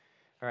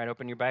All right,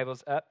 open your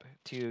Bibles up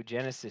to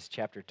Genesis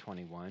chapter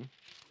 21.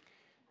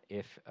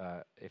 If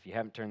you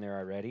haven't turned there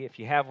already, if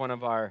you have one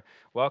of our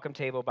welcome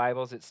table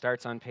Bibles, it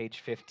starts on page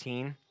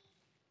 15.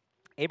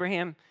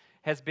 Abraham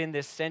has been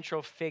this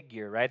central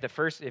figure, right?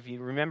 If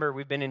you remember,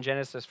 we've been in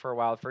Genesis for a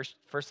while.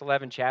 First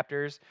 11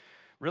 chapters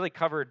really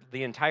covered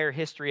the entire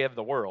history of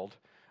the world,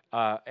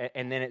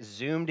 and then it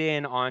zoomed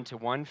in onto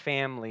one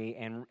family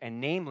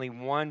and namely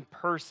one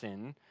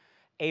person,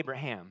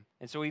 Abraham.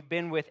 And so we've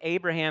been with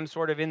Abraham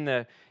sort of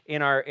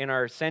in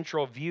our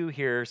central view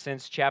here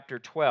since chapter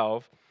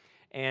 12,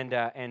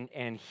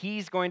 and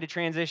he's going to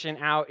transition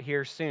out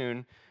here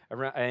soon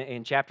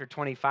in chapter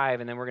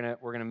 25, and then we're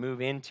gonna move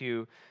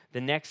into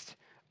the next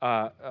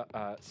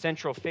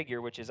central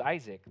figure, which is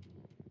Isaac.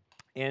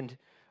 And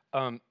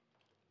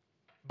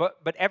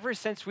but ever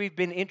since we've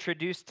been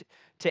introduced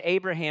to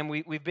Abraham,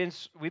 we've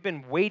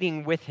been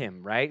waiting with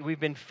him, right? We've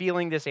been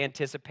feeling this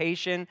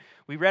anticipation.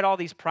 We read all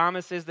these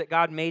promises that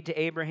God made to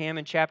Abraham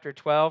in chapter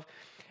 12,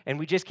 and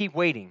we just keep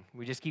waiting.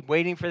 We just keep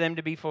waiting for them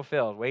to be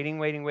fulfilled.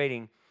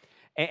 Waiting.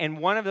 And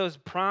one of those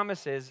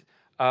promises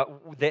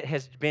that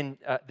has been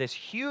this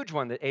huge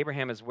one that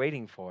Abraham is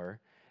waiting for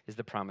is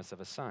the promise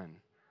of a son.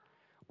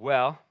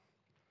 Well,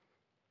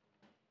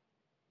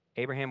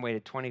 Abraham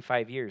waited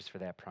 25 years for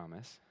that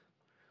promise.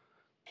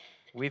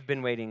 We've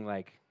been waiting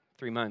like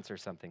 3 months or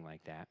something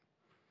like that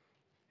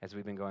as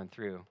we've been going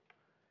through.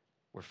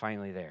 We're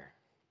finally there.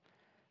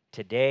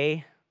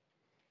 Today,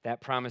 that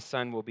promised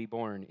son will be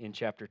born in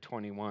chapter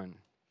 21.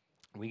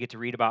 We get to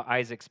read about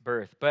Isaac's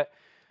birth. But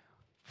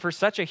for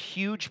such a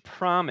huge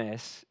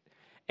promise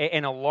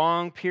and a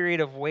long period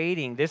of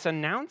waiting, this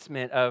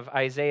announcement of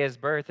Isaiah's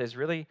birth is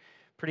really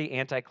pretty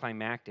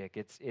anticlimactic.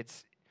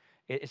 It's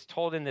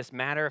told in this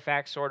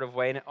matter-of-fact sort of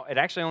way, and it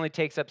actually only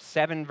takes up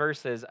 7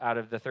 verses out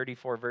of the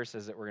 34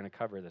 verses that we're going to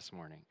cover this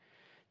morning.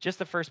 Just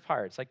the first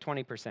part, it's like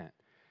 20%.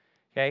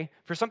 Okay?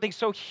 For something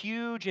so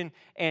huge and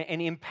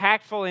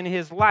impactful in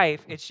his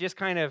life, it's just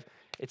kind of,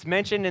 it's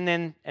mentioned and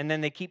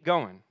then they keep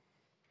going.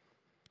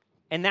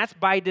 And that's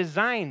by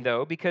design,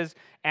 though, because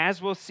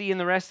as we'll see in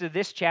the rest of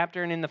this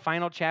chapter and in the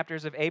final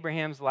chapters of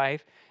Abraham's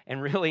life,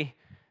 and really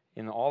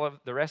in all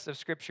of the rest of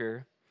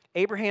Scripture,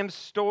 Abraham's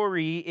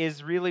story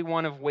is really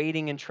one of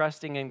waiting and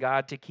trusting in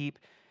God to keep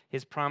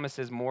his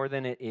promises more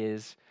than it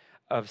is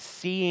of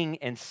seeing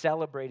and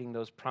celebrating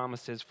those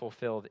promises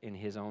fulfilled in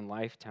his own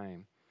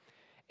lifetime.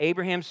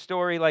 Abraham's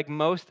story, like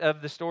most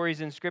of the stories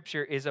in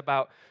Scripture, is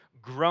about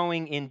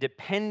growing in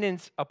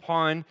dependence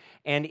upon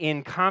and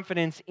in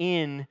confidence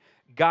in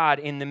God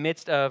in the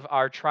midst of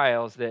our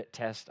trials that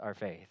test our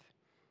faith.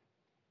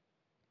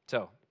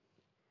 So,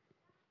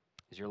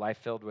 is your life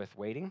filled with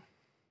waiting?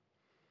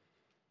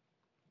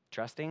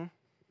 Trusting?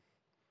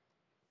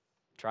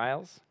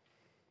 Trials?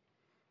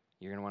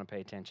 You're going to want to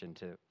pay attention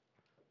to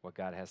what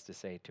God has to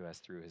say to us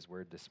through his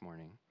word this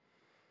morning.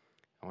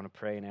 I want to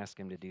pray and ask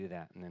him to do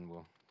that, and then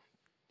we'll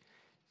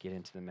get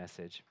into the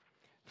message.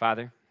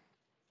 Father,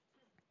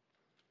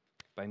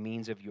 by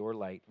means of your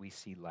light, we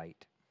see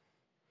light.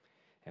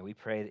 And we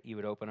pray that you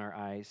would open our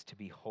eyes to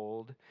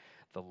behold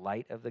the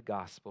light of the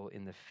gospel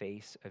in the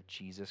face of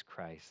Jesus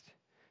Christ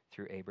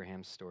through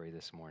Abraham's story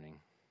this morning.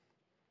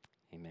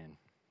 Amen.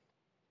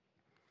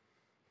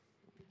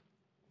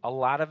 A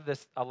lot of the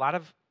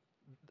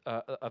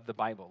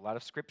Bible, a lot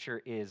of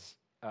Scripture is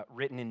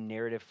written in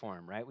narrative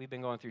form, right? We've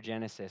been going through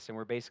Genesis, and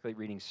we're basically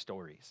reading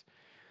stories.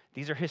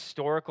 These are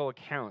historical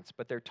accounts,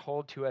 but they're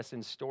told to us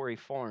in story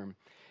form.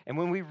 And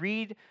when we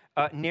read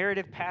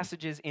narrative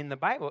passages in the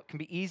Bible, it can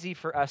be easy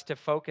for us to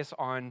focus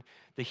on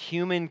the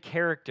human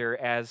character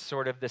as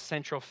sort of the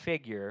central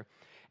figure,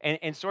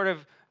 and sort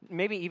of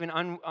maybe even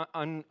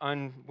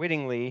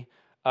unwittingly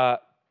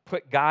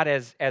put God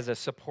as a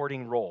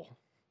supporting role,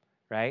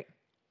 right?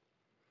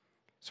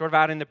 Sort of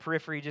out in the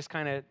periphery, just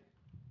kind of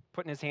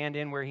putting his hand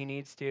in where he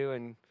needs to,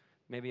 and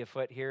maybe a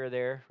foot here or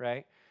there,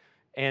 right?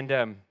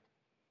 And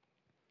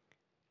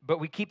but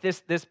we keep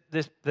this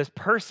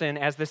person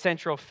as the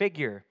central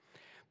figure.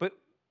 But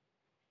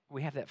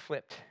we have that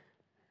flipped,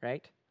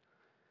 right?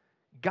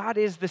 God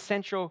is the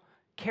central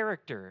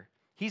character.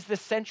 He's the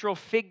central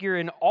figure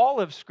in all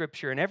of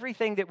Scripture, and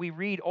everything that we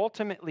read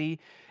ultimately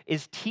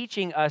is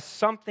teaching us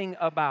something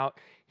about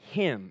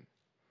him.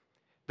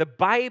 The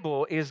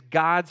Bible is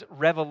God's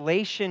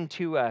revelation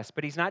to us,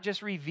 but he's not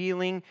just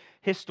revealing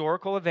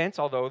historical events,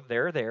 although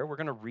they're there. We're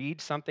going to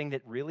read something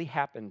that really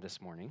happened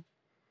this morning.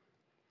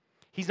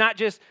 He's not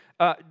just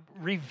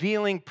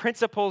revealing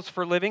principles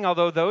for living,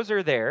 although those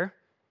are there,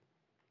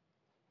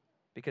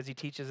 because he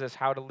teaches us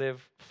how to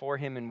live for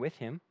him and with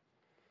him.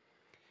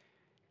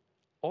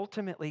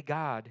 Ultimately,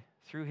 God,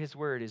 through his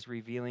word, is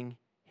revealing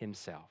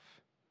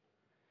himself.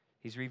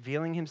 He's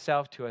revealing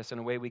himself to us in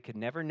a way we could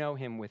never know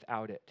him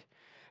without it.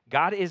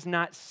 God is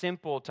not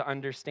simple to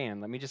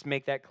understand. Let me just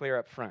make that clear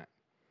up front.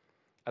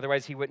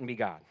 Otherwise, he wouldn't be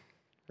God,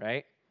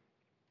 right?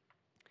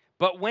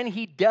 But when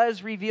he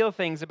does reveal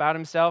things about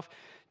himself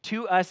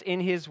to us in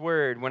his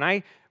word, when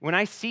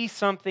I see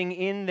something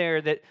in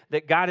there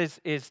that God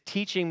is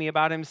teaching me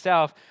about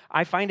himself,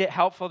 I find it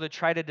helpful to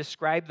try to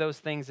describe those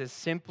things as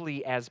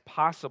simply as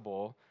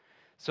possible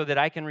so that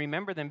I can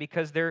remember them,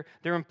 because they're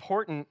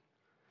important,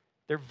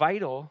 they're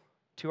vital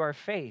to our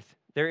faith.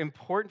 They're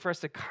important for us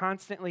to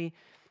constantly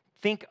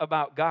think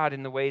about God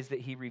in the ways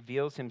that he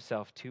reveals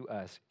himself to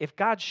us. If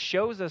God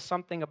shows us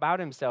something about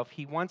himself,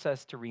 he wants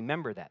us to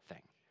remember that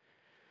thing.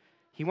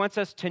 He wants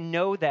us to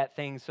know that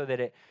thing so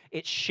that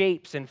it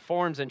shapes and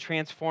forms and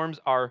transforms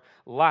our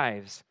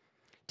lives.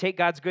 Take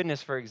God's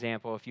goodness, for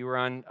example. If you were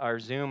on our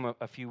Zoom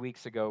a few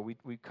weeks ago,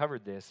 we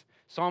covered this.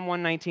 Psalm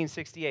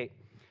 119:68.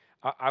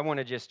 I want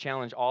to just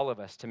challenge all of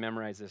us to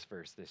memorize this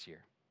verse this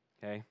year,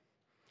 okay?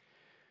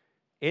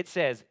 It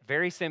says,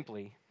 very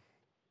simply,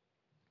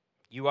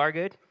 you are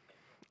good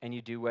and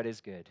you do what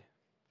is good.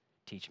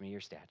 Teach me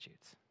your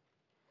statutes.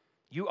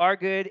 You are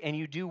good and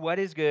you do what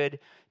is good.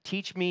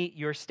 Teach me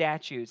your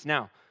statutes.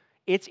 Now,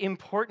 it's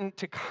important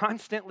to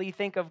constantly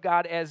think of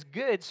God as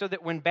good so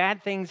that when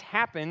bad things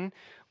happen,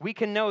 we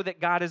can know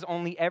that God is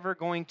only ever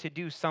going to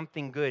do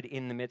something good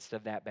in the midst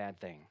of that bad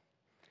thing.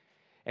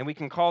 And we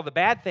can call the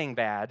bad thing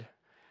bad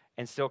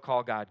and still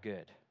call God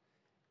good.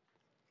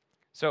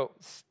 So,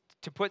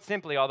 to put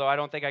simply, although I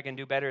don't think I can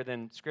do better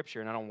than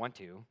Scripture, and I don't want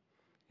to,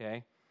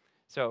 okay?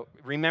 So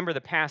remember the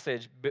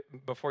passage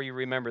before you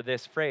remember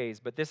this phrase,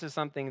 but this is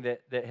something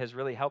that has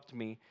really helped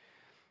me.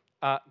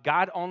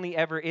 God only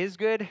ever is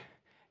good,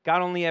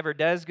 God only ever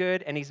does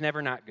good, and he's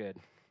never not good.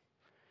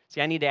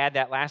 See, I need to add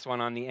that last one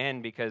on the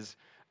end because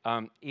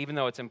even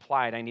though it's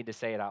implied, I need to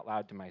say it out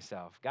loud to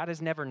myself. God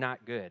is never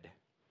not good.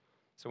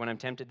 So when I'm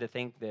tempted to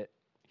think that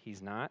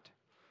he's not,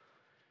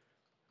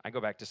 I go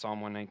back to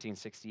Psalm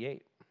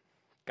 119:68.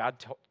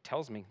 God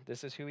tells me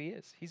this is who he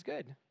is. He's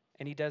good,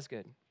 and he does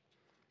good.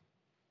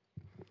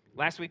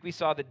 Last week we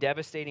saw the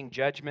devastating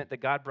judgment that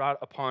God brought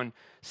upon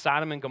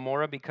Sodom and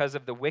Gomorrah because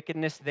of the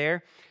wickedness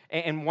there.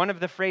 And one of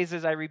the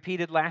phrases I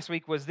repeated last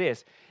week was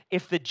this: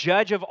 if the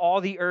judge of all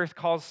the earth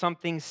calls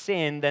something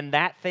sin, then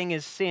that thing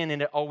is sin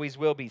and it always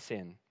will be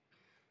sin.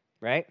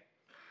 Right?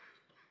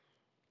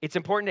 It's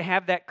important to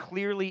have that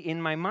clearly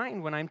in my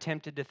mind when I'm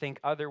tempted to think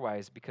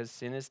otherwise, because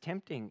sin is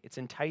tempting. It's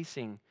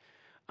enticing.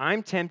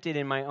 I'm tempted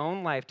in my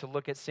own life to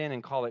look at sin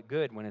and call it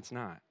good when it's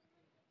not.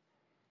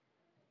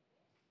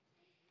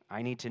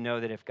 I need to know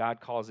that if God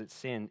calls it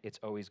sin, it's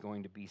always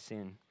going to be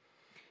sin,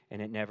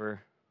 and it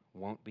never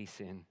won't be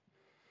sin.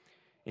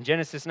 In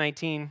Genesis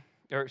 19,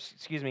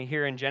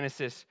 here in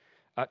Genesis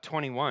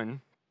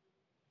 21,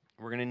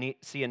 we're going to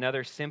see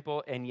another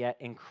simple and yet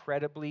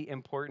incredibly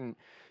important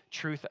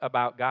truth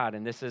about God,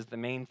 and this is the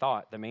main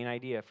thought, the main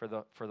idea for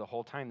the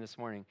whole time this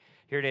morning.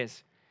 Here it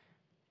is.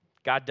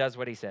 God does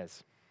what he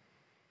says.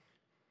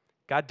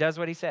 God does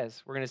what he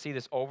says. We're going to see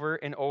this over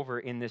and over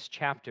in this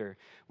chapter.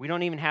 We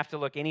don't even have to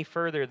look any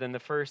further than the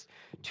first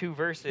two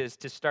verses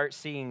to start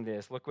seeing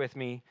this. Look with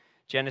me,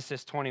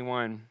 Genesis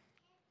 21,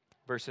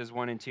 verses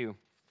 1 and 2.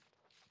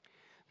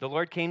 The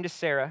Lord came to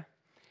Sarah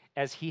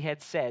as he had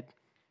said,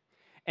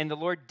 and the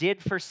Lord did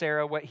for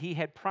Sarah what he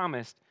had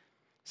promised.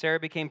 Sarah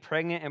became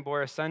pregnant and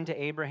bore a son to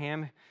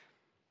Abraham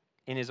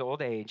in his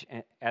old age,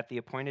 at the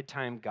appointed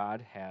time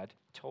God had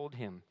told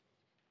him.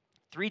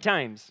 Three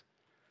times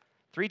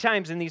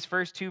in these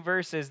first two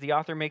verses, the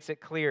author makes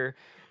it clear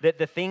that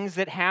the things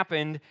that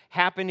happened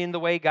in the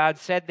way God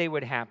said they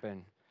would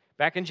happen.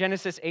 Back in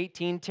Genesis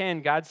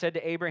 18:10, God said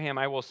to Abraham,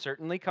 I will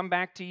certainly come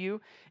back to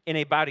you in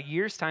about a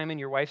year's time, and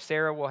your wife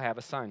Sarah will have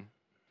a son.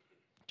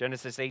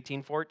 Genesis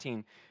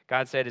 18:14,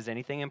 God said, is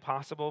anything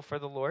impossible for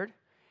the Lord?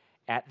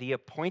 At the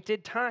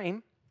appointed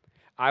time,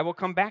 I will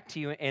come back to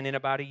you, and in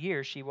about a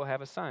year, she will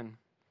have a son.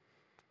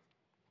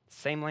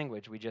 Same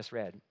language we just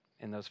read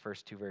in those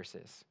first two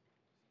verses.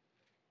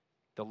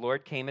 The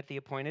Lord came at the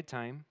appointed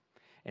time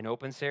and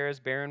opened Sarah's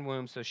barren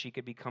womb so she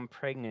could become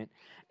pregnant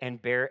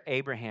and bear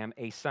Abraham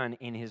a son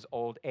in his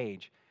old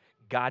age.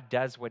 God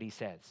does what he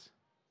says.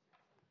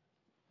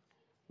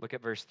 Look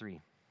at verse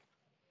 3.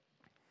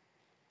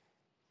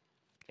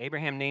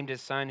 Abraham named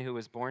his son who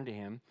was born to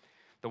him,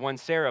 the one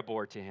Sarah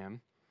bore to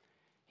him.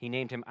 He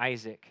named him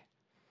Isaac.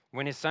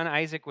 When his son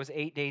Isaac was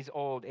 8 days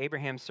old,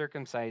 Abraham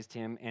circumcised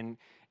him, and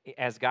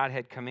as God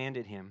had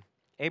commanded him.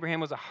 Abraham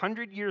was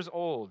 100 years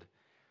old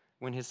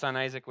when his son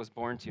Isaac was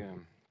born to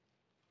him.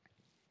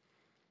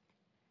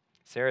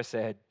 Sarah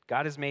said,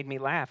 God has made me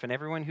laugh, and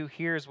everyone who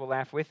hears will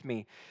laugh with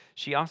me.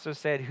 She also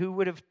said, who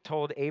would have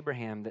told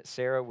Abraham that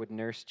Sarah would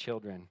nurse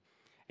children?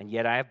 And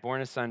yet I have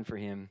borne a son for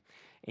him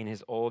in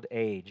his old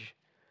age.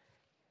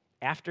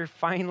 After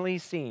finally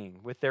seeing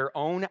with their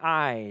own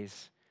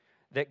eyes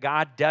that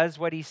God does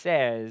what he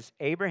says,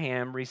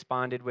 Abraham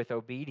responded with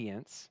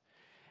obedience,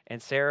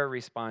 and Sarah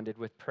responded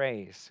with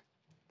praise.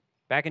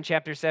 Back in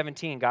chapter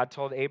 17, God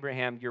told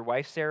Abraham, your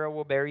wife Sarah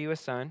will bear you a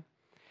son,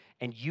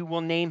 and you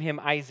will name him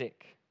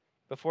Isaac.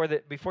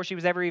 Before she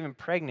was ever even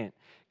pregnant,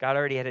 God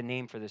already had a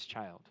name for this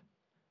child.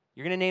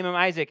 You're going to name him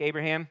Isaac,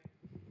 Abraham,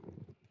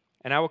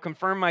 and I will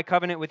confirm my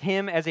covenant with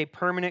him as a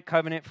permanent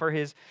covenant for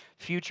his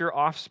future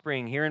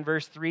offspring. Here in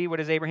verse 3, what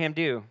does Abraham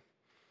do?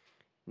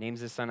 names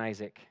his son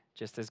Isaac,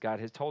 just as God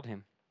had told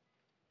him.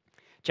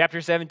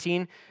 Chapter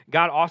 17,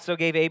 God also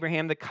gave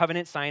Abraham the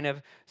covenant sign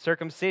of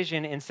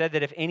circumcision and said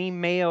that if any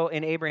male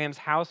in Abraham's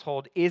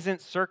household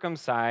isn't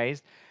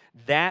circumcised,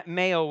 that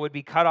male would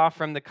be cut off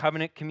from the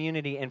covenant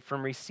community and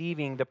from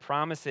receiving the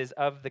promises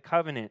of the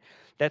covenant.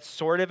 That's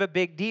sort of a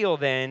big deal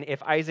then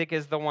if Isaac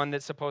is the one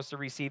that's supposed to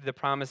receive the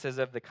promises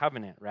of the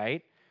covenant,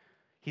 right?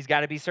 He's got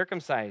to be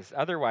circumcised.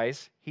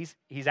 Otherwise,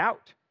 he's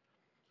out.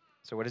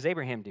 So what does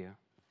Abraham do?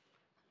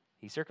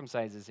 He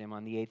circumcises him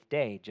on the 8th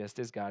day, just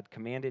as God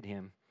commanded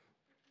him.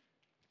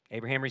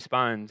 Abraham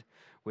responds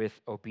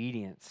with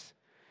obedience.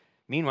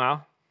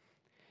 Meanwhile,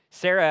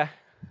 Sarah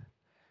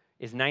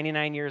is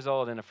 99 years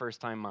old and a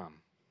first-time mom.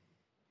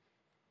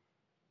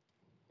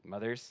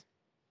 Mothers,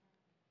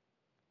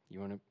 you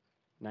want to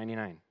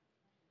 99?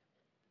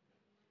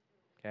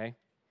 Okay?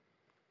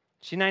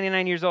 She's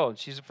 99 years old.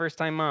 She's a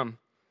first-time mom.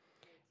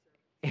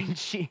 And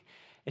she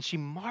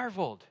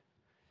marveled.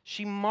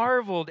 She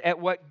marveled at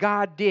what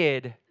God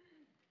did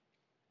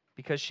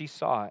because she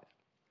saw it.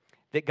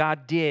 That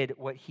God did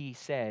what he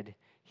said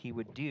he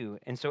would do.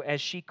 And so as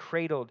she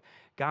cradled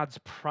God's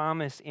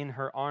promise in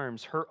her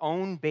arms, her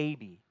own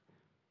baby,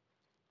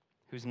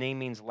 whose name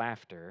means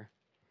laughter,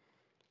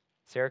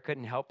 Sarah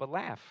couldn't help but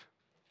laugh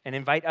and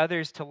invite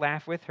others to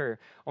laugh with her.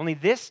 Only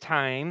this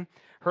time,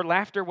 her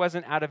laughter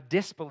wasn't out of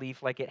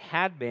disbelief like it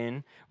had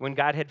been when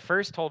God had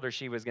first told her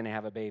she was going to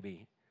have a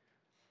baby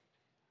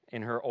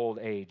in her old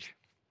age,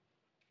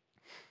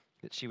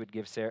 that she would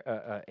give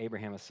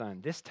Abraham a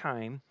son. This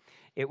time,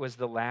 it was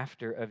the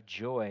laughter of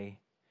joy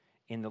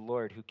in the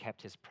Lord who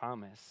kept his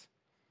promise.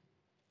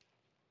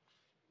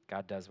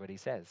 God does what he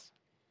says.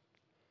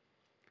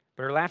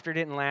 But her laughter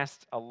didn't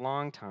last a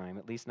long time,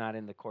 at least not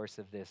in the course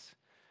of this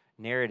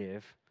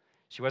narrative.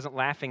 She wasn't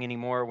laughing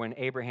anymore when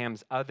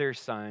Abraham's other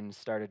son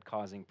started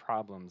causing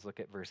problems. Look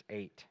at verse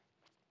 8.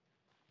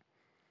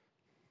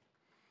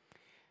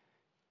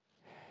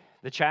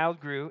 The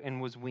child grew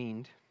and was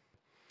weaned,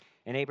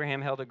 and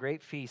Abraham held a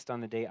great feast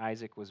on the day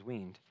Isaac was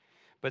weaned.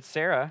 But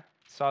Sarah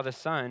saw the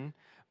son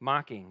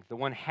mocking, the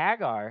one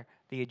Hagar,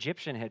 the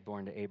Egyptian, had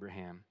borne to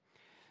Abraham.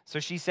 So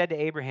she said to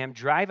Abraham,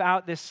 "Drive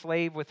out this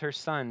slave with her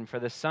son, for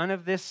the son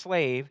of this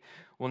slave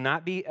will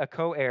not be a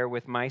co-heir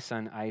with my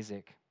son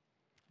Isaac."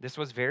 This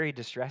was very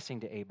distressing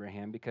to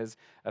Abraham because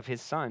of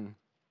his son.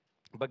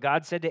 But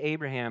God said to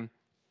Abraham,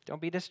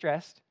 "Don't be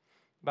distressed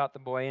about the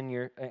boy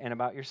and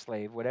about your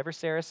slave. Whatever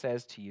Sarah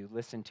says to you,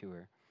 listen to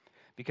her,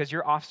 because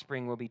your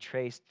offspring will be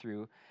traced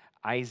through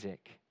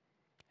Isaac.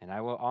 And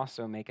I will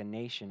also make a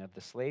nation of the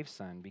slave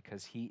son,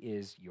 because he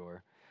is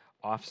your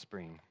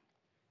offspring."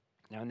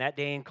 Now, in that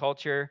day and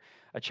culture,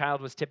 a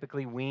child was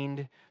typically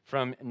weaned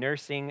from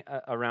nursing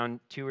around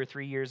 2 or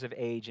 3 years of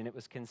age, and it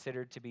was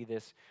considered to be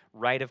this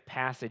rite of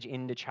passage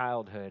into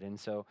childhood. And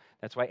so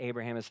that's why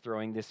Abraham is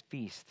throwing this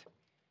feast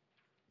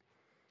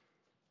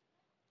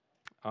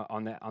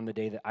on the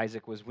day that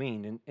Isaac was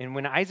weaned. And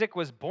when Isaac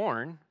was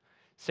born,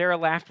 Sarah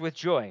laughed with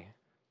joy.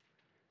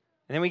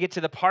 And then we get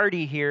to the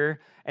party here,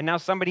 and now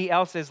somebody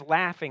else is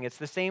laughing. It's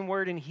the same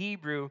word in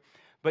Hebrew,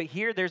 but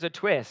here there's a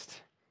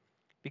twist,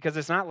 because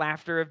it's not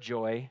laughter of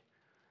joy,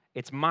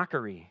 it's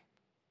mockery.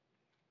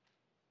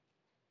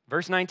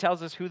 Verse 9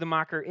 tells us who the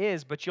mocker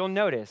is, but you'll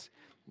notice,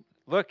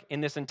 look,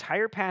 in this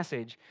entire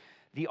passage,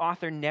 the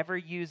author never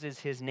uses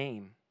his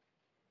name.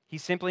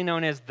 He's simply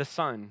known as the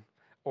son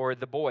or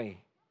the boy,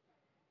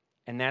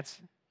 and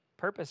that's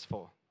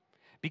purposeful.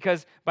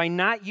 Because by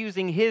not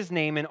using his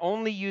name and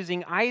only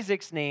using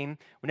Isaac's name,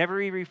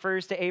 whenever he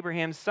refers to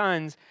Abraham's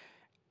sons,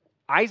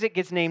 Isaac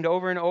gets named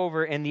over and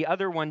over and the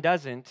other one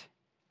doesn't.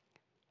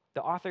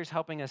 The author's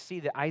helping us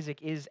see that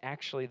Isaac is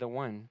actually the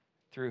one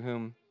through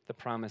whom the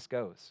promise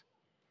goes.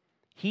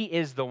 He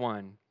is the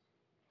one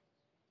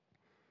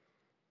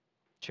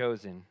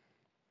chosen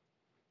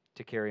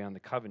to carry on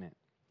the covenant.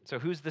 So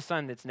who's the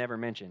son that's never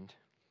mentioned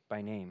by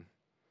name?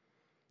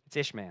 It's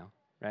Ishmael,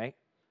 right?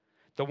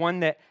 The one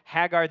that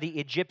Hagar the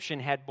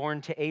Egyptian had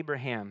born to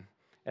Abraham,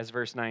 as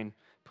verse 9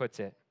 puts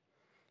it.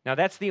 Now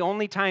that's the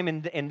only time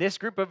in this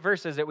group of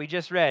verses that we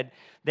just read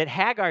that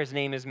Hagar's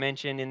name is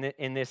mentioned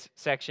in this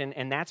section,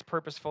 and that's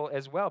purposeful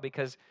as well,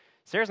 because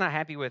Sarah's not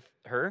happy with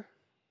her.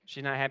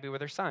 She's not happy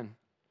with her son.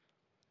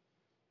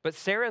 But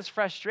Sarah's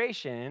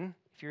frustration,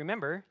 if you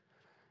remember,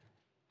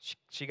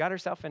 she got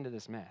herself into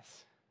this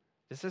mess.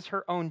 This is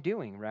her own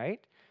doing, right?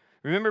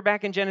 Remember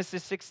back in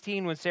Genesis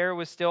 16 when Sarah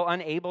was still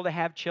unable to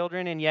have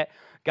children, and yet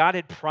God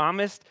had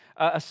promised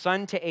a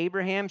son to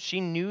Abraham. She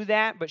knew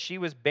that, but she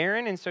was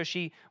barren, and so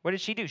what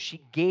did she do?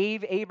 She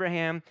gave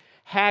Abraham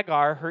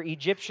Hagar, her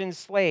Egyptian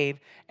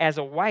slave, as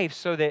a wife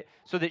so that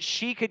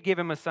she could give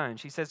him a son.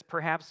 She says,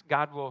 perhaps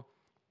God will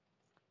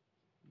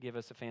give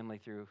us a family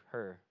through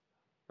her,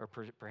 or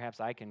perhaps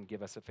I can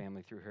give us a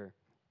family through her.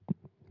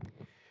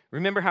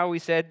 Remember how we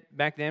said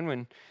back then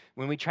when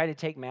we try to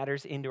take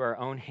matters into our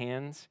own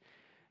hands,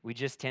 we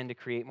just tend to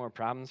create more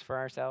problems for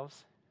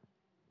ourselves?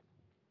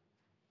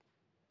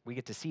 We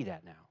get to see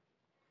that now.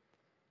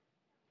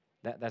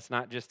 That's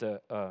not just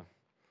an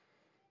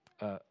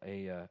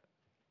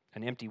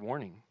empty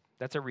warning.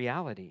 That's a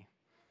reality.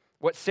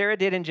 What Sarah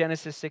did in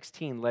Genesis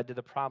 16 led to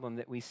the problem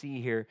that we see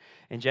here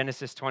in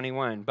Genesis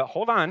 21. But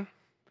hold on,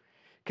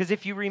 because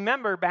if you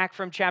remember back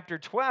from chapter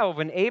 12,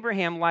 when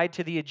Abraham lied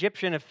to the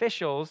Egyptian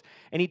officials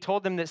and he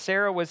told them that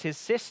Sarah was his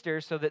sister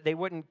so that they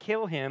wouldn't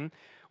kill him,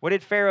 what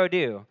did Pharaoh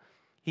do?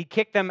 He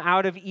kicked them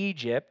out of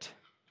Egypt,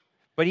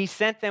 but he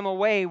sent them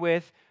away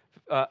with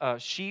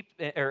sheep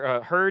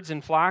or herds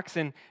and flocks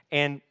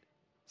and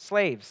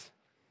slaves,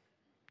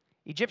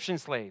 Egyptian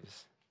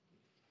slaves.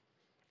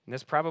 And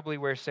that's probably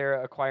where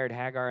Sarah acquired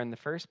Hagar in the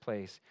first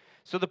place.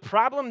 So the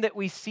problem that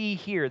we see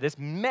here, this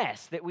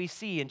mess that we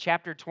see in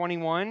chapter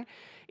 21,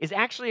 is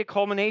actually a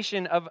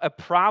culmination of a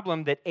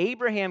problem that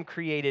Abraham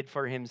created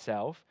for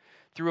himself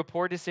through a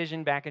poor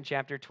decision back in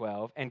chapter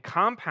 12 and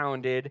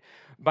compounded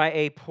by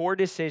a poor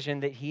decision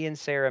that he and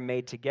Sarah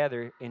made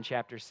together in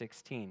chapter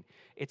 16.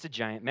 It's a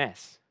giant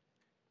mess.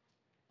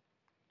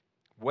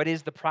 What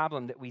is the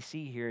problem that we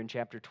see here in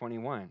chapter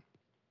 21?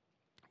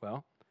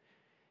 Well,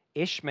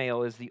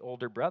 Ishmael is the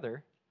older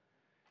brother,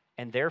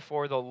 and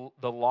therefore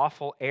the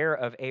lawful heir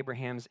of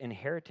Abraham's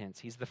inheritance.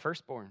 He's the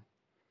firstborn.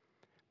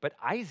 But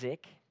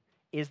Isaac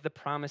is the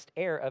promised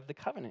heir of the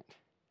covenant.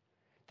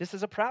 This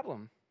is a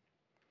problem.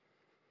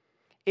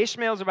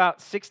 Ishmael's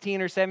about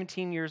 16 or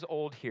 17 years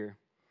old here.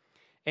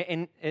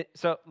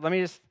 So let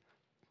me just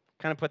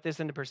kind of put this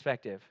into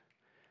perspective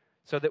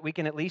so that we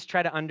can at least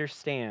try to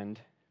understand.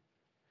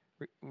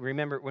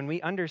 Remember, when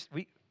we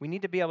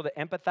need to be able to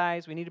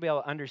empathize. We need to be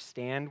able to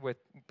understand with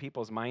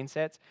people's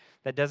mindsets.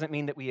 That doesn't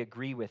mean that we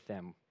agree with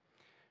them,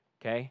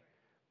 okay?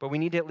 But we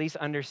need to at least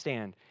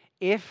understand.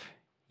 If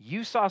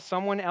you saw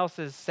someone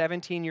else's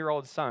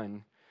 17-year-old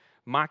son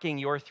mocking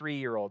your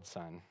 3-year-old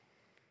son,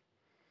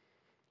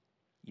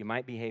 you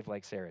might behave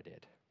like Sarah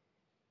did,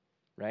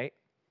 right?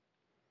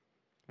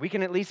 We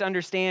can at least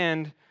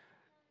understand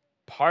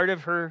part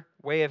of her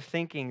way of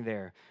thinking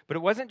there. But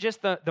it wasn't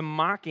just the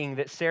mocking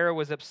that Sarah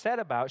was upset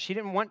about. She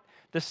didn't want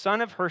the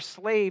son of her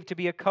slave to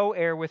be a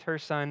co-heir with her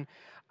son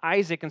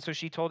Isaac, and so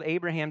she told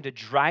Abraham to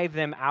drive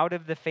them out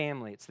of the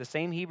family. It's the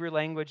same Hebrew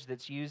language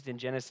that's used in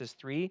Genesis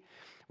 3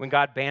 when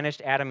God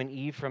banished Adam and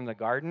Eve from the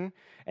garden,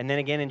 and then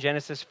again in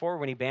Genesis 4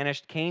 when he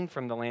banished Cain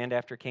from the land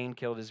after Cain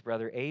killed his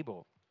brother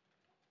Abel.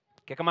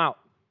 Kick them out.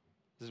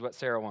 This is what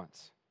Sarah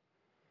wants.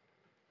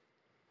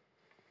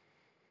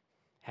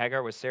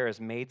 Hagar was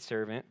Sarah's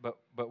maidservant,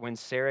 but when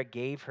Sarah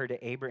gave her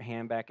to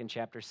Abraham back in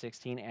chapter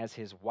 16 as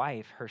his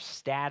wife, her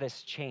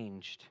status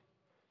changed.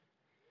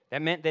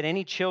 That meant that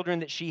any children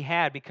that she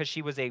had, because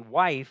she was a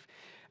wife,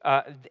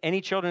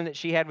 any children that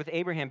she had with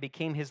Abraham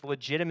became his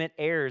legitimate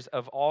heirs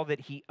of all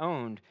that he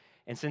owned.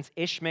 And since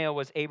Ishmael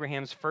was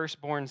Abraham's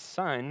firstborn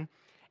son,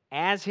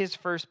 as his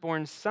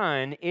firstborn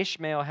son,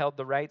 Ishmael held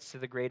the rights to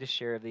the greatest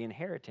share of the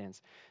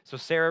inheritance. So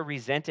Sarah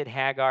resented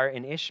Hagar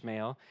and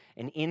Ishmael,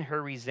 and in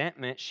her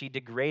resentment, she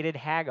degraded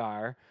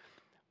Hagar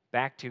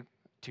back to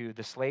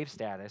the slave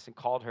status and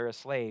called her a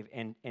slave,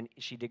 and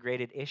she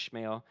degraded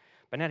Ishmael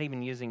by not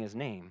even using his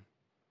name.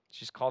 She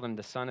just called him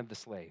the son of the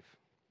slave.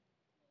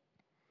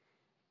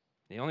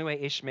 The only way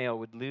Ishmael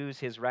would lose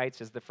his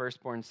rights as the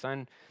firstborn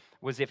son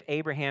was if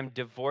Abraham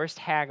divorced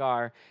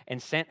Hagar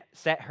and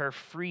set her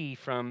free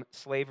from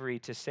slavery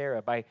to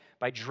Sarah. By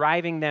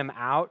driving them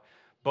out,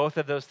 both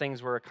of those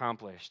things were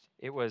accomplished.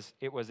 It was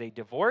a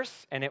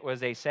divorce and it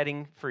was a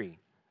setting free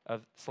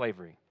of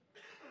slavery.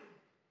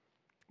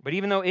 But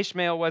even though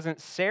Ishmael wasn't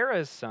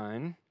Sarah's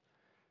son,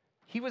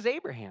 he was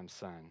Abraham's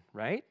son,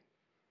 right?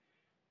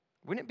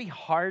 Wouldn't it be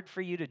hard for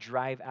you to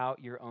drive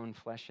out your own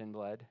flesh and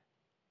blood?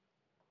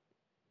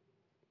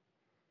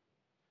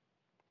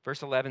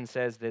 Verse 11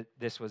 says that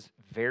this was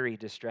very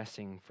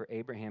distressing for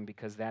Abraham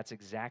because that's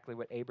exactly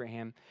what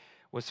Abraham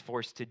was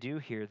forced to do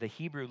here. The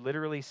Hebrew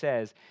literally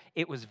says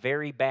it was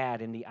very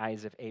bad in the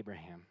eyes of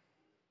Abraham.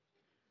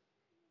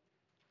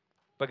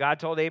 But God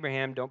told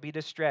Abraham, don't be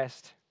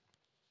distressed.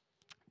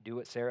 Do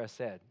what Sarah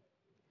said.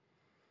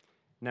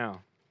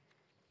 Now,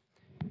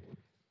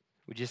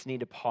 we just need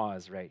to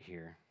pause right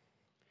here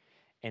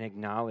and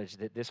acknowledge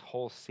that this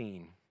whole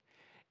scene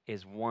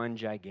is one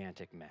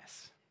gigantic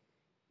mess,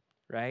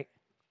 right?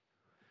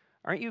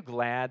 Aren't you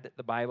glad that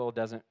the Bible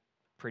doesn't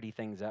pretty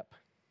things up?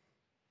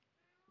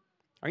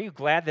 Aren't you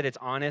glad that it's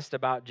honest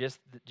about just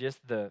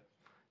the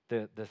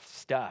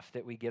stuff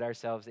that we get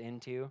ourselves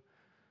into?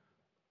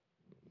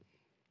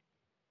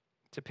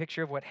 It's a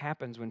picture of what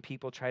happens when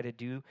people try to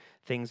do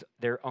things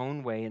their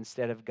own way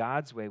instead of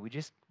God's way. We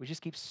just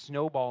keep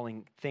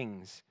snowballing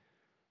things,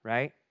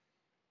 right?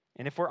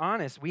 And if we're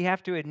honest, we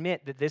have to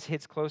admit that this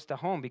hits close to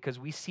home because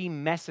we see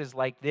messes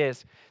like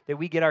this that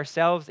we get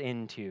ourselves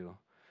into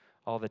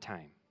all the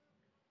time.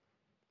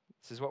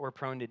 This is what we're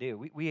prone to do.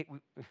 We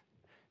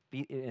be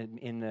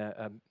in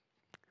the,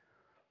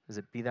 is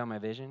it Be Thou My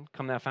Vision?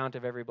 Come Thou Fount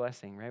of Every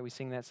Blessing, right? We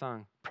sing that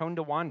song. Prone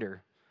to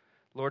wander.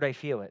 Lord, I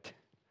feel it,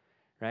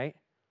 right?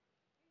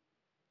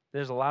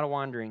 There's a lot of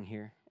wandering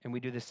here, and we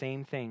do the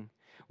same thing.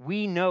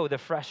 We know the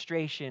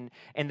frustration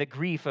and the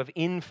grief of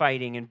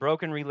infighting and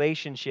broken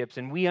relationships,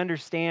 and we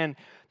understand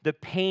the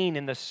pain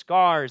and the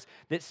scars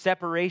that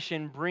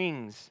separation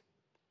brings.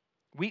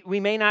 We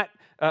may not,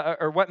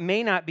 or what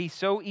may not be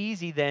so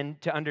easy then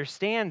to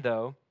understand,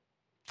 though,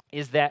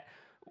 is that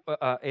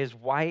is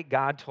why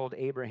God told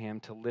Abraham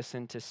to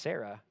listen to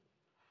Sarah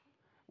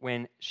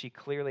when she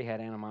clearly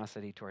had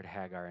animosity toward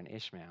Hagar and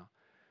Ishmael.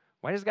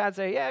 Why does God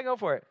say, yeah, go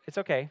for it, it's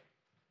okay,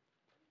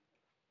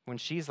 when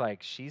she's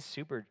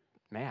super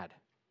mad?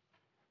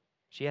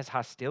 She has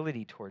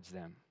hostility towards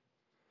them.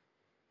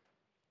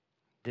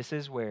 This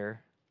is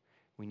where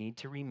we need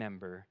to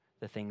remember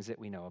the things that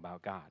we know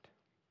about God,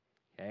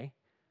 okay?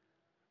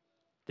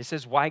 This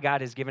is why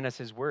God has given us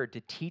his word,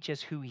 to teach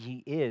us who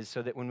he is,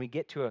 so that when we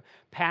get to a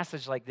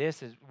passage like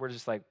this, we're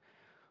just like,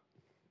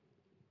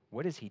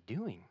 what is he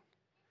doing?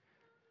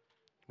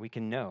 We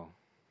can know.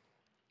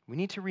 We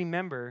need to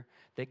remember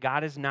that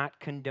God is not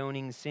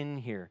condoning sin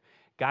here.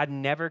 God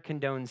never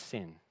condones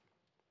sin.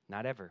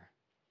 Not ever.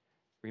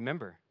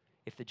 Remember,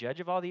 if the judge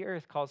of all the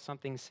earth calls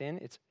something sin,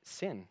 it's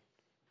sin.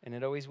 And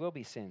it always will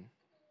be sin.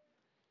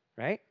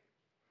 Right?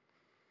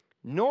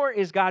 Nor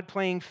is God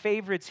playing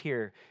favorites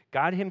here.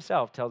 God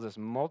himself tells us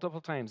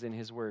multiple times in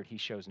his word he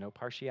shows no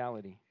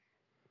partiality.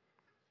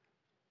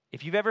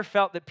 If you've ever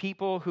felt that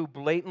people who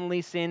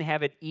blatantly sin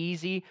have it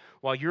easy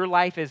while your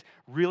life is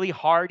really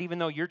hard, even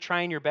though you're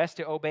trying your best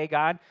to obey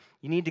God,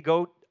 you need to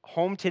go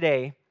home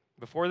today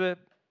before the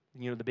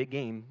big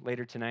game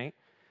later tonight.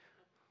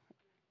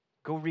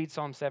 Go read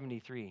Psalm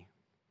 73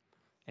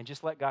 and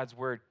just let God's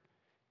word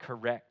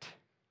correct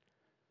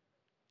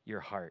your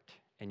heart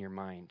and your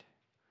mind.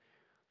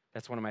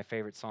 That's one of my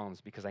favorite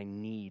Psalms because I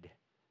need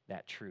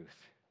that truth.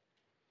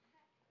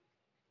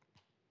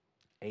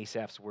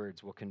 Asaph's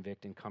words will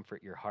convict and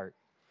comfort your heart.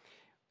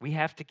 We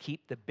have to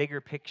keep the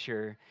bigger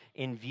picture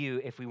in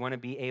view if we want to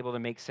be able to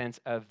make sense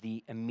of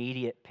the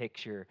immediate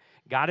picture.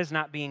 God is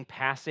not being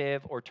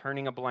passive or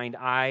turning a blind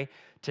eye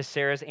to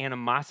Sarah's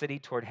animosity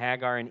toward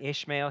Hagar and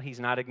Ishmael. He's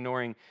not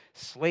ignoring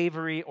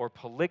slavery or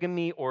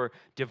polygamy or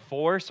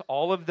divorce,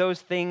 all of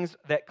those things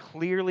that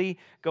clearly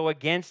go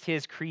against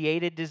his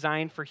created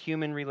design for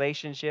human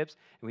relationships.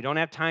 And we don't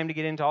have time to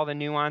get into all the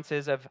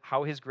nuances of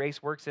how his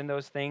grace works in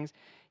those things.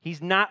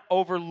 He's not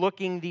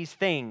overlooking these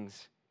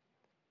things.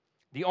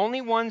 The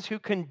only ones who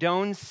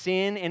condone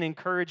sin and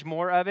encourage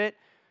more of it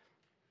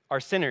are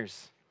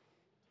sinners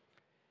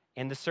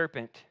and the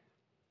serpent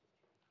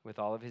with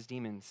all of his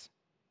demons.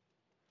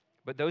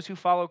 But those who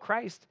follow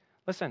Christ,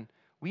 listen,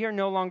 we are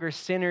no longer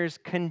sinners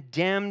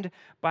condemned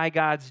by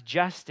God's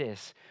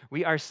justice.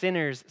 We are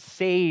sinners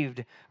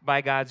saved by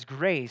God's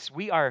grace.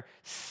 We are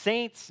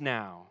saints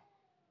now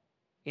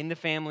in the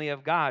family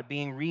of God,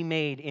 being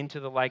remade into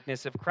the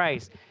likeness of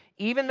Christ.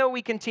 Even though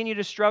we continue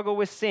to struggle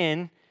with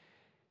sin,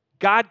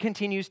 God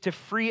continues to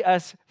free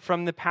us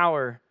from the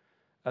power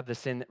of the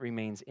sin that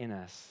remains in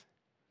us.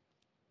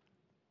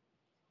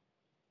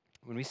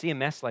 When we see a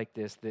mess like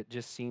this that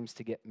just seems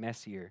to get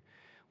messier,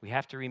 we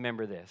have to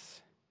remember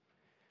this.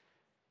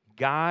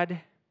 God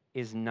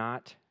is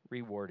not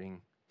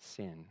rewarding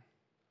sin.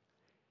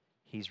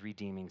 He's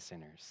redeeming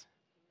sinners.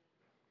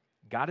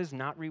 God is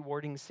not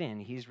rewarding sin.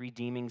 He's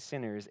redeeming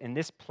sinners. And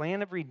this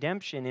plan of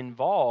redemption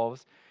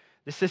involves,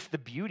 this is the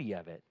beauty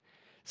of it,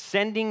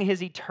 sending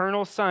his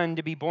eternal Son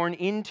to be born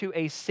into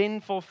a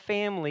sinful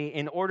family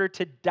in order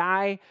to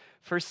die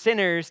for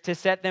sinners, to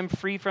set them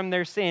free from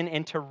their sin,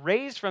 and to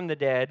raise from the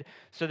dead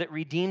so that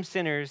redeemed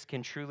sinners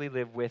can truly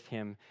live with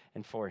him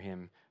and for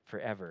him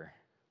forever.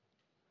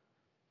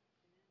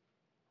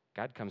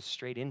 God comes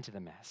straight into the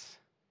mess,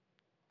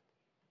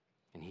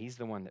 and he's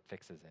the one that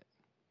fixes it.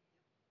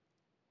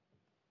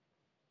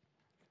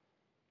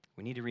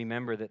 We need to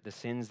remember that the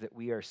sins that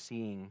we are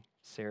seeing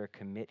Sarah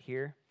commit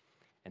here,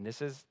 and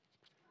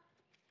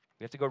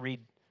we have to go read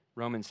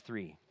Romans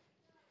 3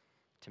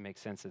 to make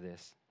sense of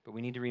this. But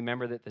we need to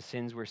remember that the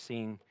sins we're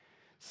seeing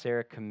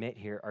Sarah commit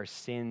here are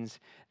sins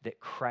that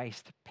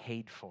Christ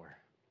paid for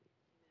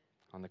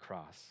on the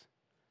cross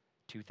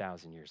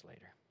 2,000 years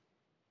later.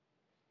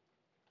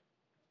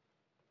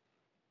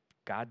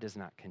 God does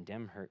not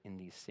condemn her in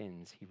these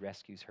sins. He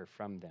rescues her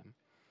from them.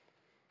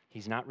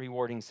 He's not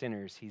rewarding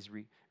sinners. He's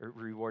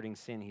rewarding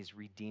sin. He's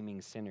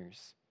redeeming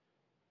sinners.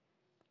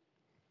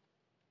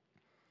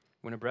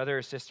 When a brother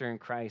or sister in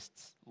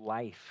Christ's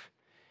life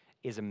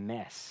is a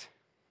mess,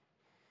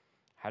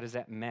 how does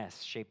that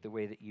mess shape the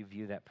way that you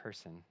view that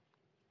person?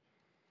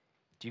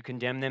 Do you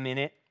condemn them in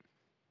it?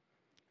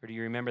 Or do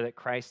you remember that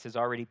Christ has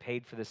already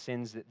paid for the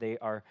sins that they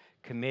are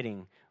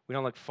committing? We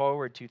don't look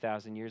forward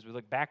 2,000 years. We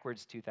look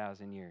backwards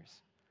 2,000 years.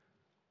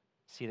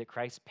 See that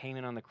Christ's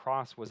payment on the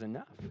cross was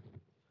enough.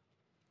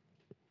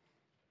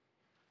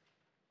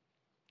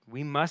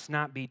 We must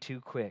not be too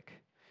quick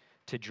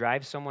to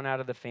drive someone out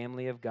of the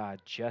family of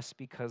God just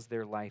because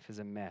their life is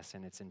a mess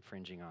and it's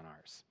infringing on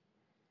ours.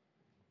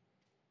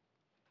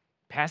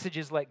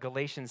 Passages like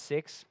Galatians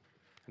 6,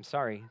 I'm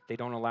sorry, they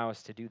don't allow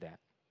us to do that.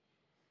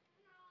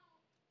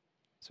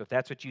 So if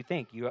that's what you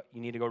think, you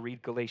need to go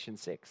read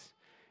Galatians 6.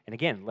 And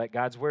again, let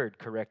God's word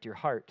correct your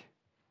heart.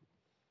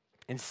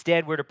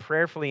 Instead, we're to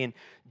prayerfully and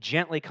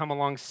gently come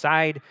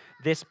alongside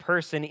this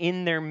person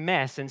in their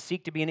mess and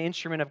seek to be an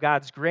instrument of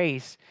God's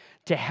grace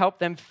to help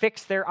them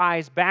fix their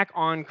eyes back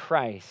on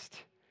Christ,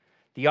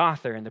 the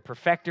author and the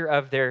perfecter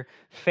of their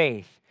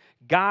faith.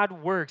 God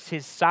works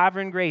his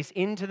sovereign grace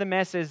into the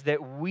messes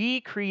that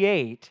we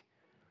create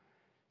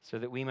so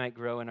that we might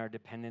grow in our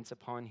dependence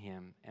upon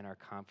him and our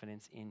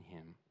confidence in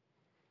him.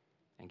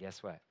 And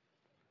guess what?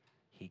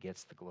 He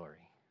gets the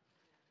glory.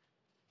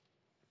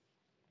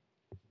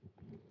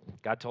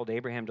 God told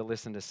Abraham to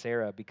listen to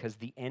Sarah because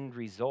the end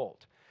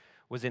result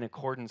was in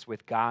accordance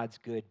with God's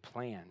good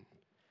plan.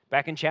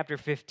 Back in chapter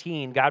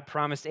 15, God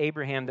promised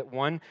Abraham that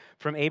one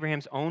from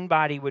Abraham's own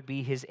body would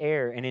be his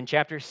heir. And in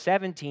chapter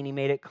 17, he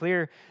made it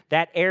clear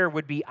that heir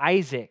would be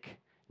Isaac,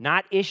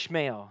 not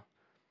Ishmael.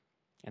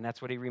 And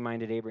that's what he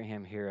reminded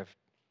Abraham here of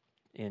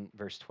in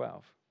verse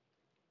 12.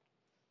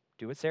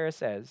 Do what Sarah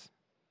says,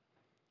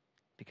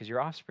 because your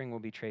offspring will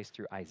be traced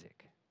through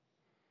Isaac.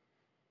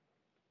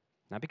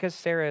 Not because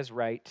Sarah is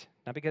right,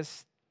 not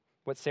because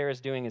what Sarah's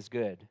doing is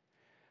good,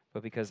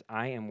 but because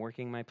I am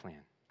working my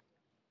plan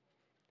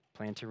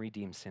to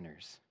redeem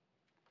sinners.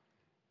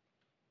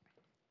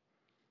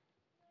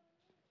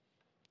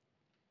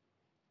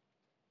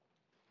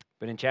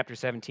 But in chapter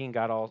 17,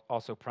 God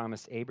also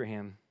promised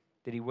Abraham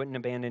that he wouldn't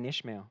abandon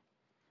Ishmael.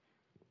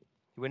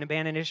 He wouldn't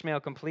abandon Ishmael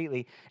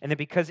completely. And that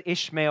because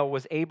Ishmael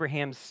was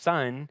Abraham's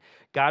son,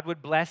 God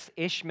would bless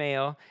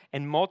Ishmael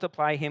and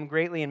multiply him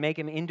greatly and make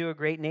him into a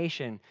great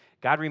nation.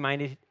 God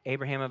reminded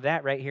Abraham of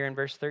that right here in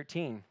verse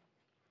 13.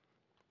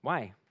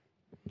 Why?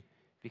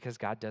 Because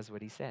God does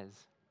what he says.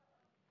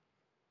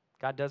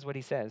 God does what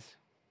he says.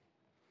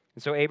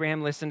 And so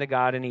Abraham listened to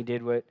God and he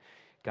did what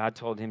God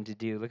told him to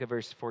do. Look at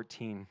verse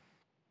 14.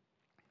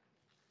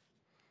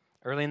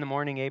 Early in the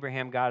morning,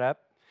 Abraham got up,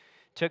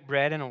 took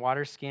bread and a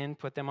water skin,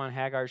 put them on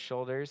Hagar's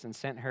shoulders, and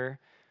sent her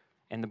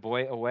and the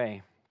boy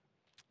away.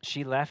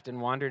 She left and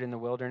wandered in the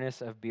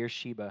wilderness of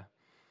Beersheba.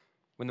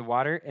 When the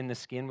water in the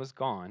skin was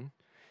gone,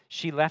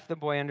 she left the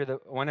boy under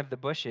one of the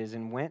bushes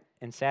and went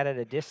and sat at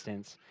a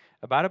distance,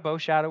 about a bow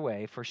shot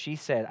away, for she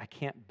said, I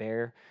can't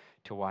bear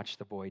to watch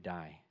the boy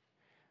die.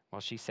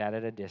 While she sat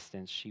at a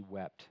distance, she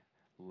wept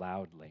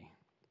loudly.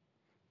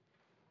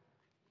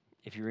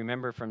 If you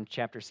remember from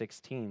chapter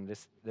 16,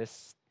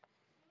 this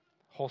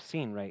whole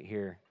scene right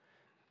here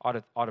ought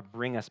to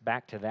bring us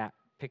back to that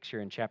picture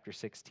in chapter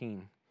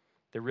 16.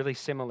 They're really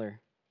similar.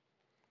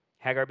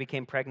 Hagar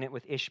became pregnant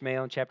with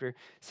Ishmael in chapter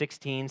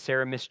 16.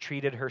 Sarah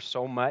mistreated her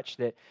so much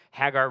that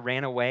Hagar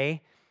ran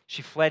away.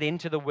 She fled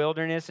into the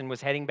wilderness and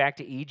was heading back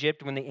to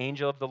Egypt when the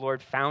angel of the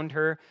Lord found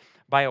her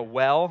by a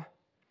well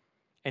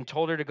and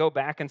told her to go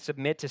back and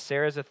submit to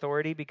Sarah's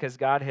authority because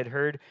God had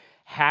heard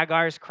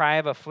Hagar's cry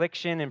of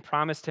affliction and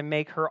promised to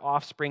make her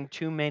offspring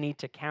too many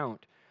to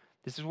count.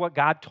 This is what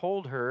God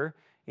told her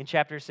in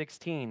chapter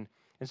 16.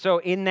 And so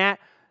in that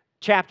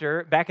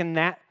chapter, back in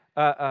that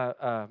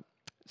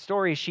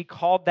story, she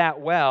called that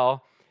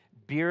well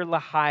Bir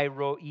Lahai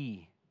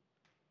Roi,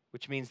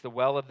 which means the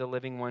well of the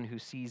living one who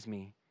sees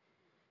me.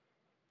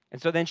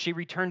 And so then she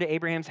returned to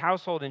Abraham's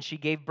household and she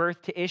gave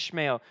birth to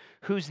Ishmael,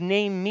 whose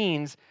name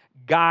means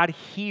God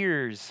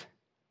hears.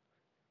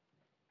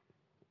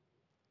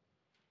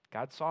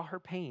 God saw her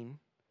pain.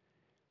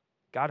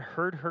 God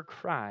heard her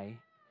cry.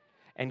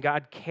 And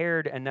God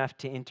cared enough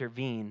to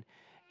intervene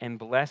and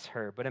bless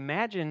her. But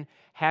imagine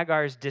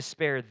Hagar's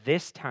despair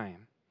this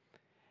time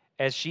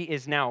as she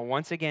is now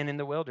once again in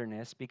the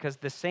wilderness because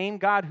the same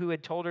God who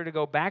had told her to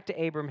go back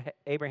to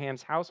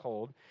Abraham's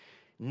household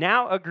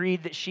now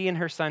agreed that she and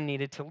her son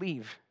needed to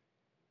leave.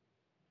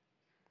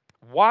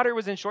 Water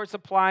was in short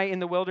supply in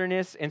the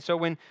wilderness, and so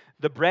when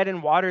the bread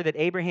and water that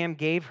Abraham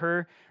gave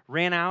her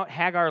ran out,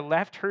 Hagar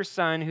left her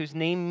son, whose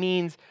name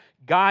means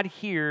God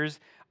hears,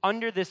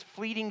 under this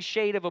fleeting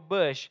shade of a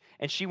bush,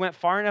 and she went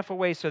far enough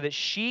away so that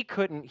she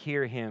couldn't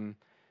hear him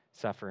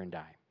suffer and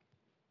die.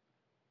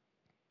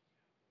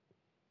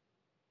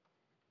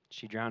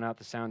 She drowned out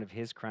the sound of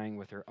his crying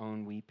with her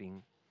own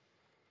weeping.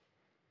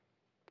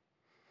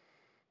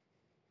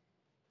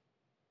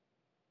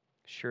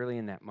 Surely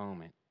in that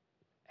moment,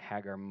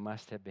 Hagar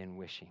must have been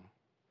wishing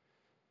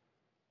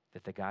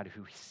that the God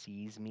who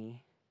sees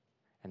me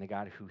and the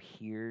God who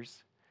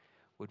hears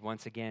would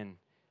once again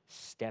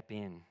step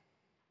in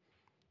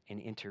and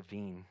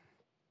intervene.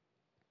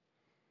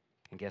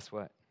 And guess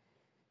what?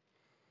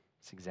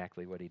 It's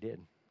exactly what he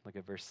did. Look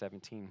at verse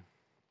 17.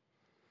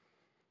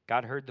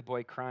 God heard the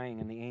boy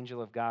crying, and the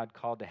angel of God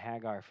called to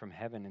Hagar from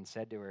heaven and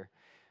said to her,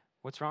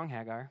 "What's wrong,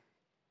 Hagar?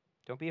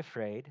 Don't be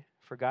afraid,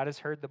 for God has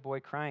heard the boy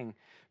crying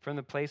from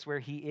the place where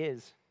he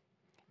is.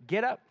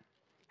 Get up,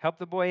 help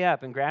the boy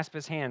up, and grasp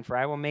his hand, for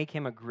I will make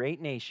him a great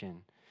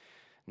nation."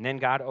 And then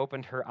God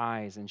opened her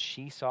eyes, and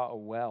she saw a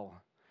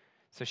well.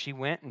 So she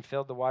went and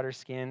filled the water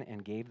skin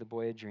and gave the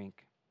boy a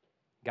drink.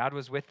 God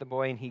was with the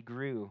boy, and he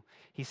grew.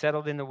 He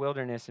settled in the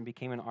wilderness and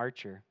became an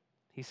archer.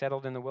 He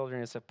settled in the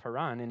wilderness of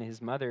Paran, and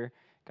his mother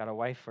got a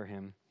wife for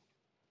him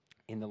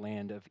in the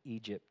land of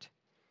Egypt.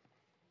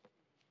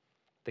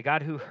 The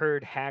God who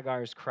heard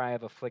Hagar's cry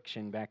of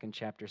affliction back in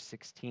chapter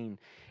 16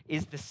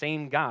 is the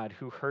same God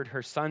who heard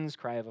her son's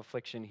cry of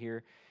affliction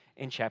here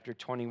in chapter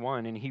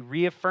 21. And he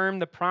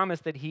reaffirmed the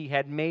promise that he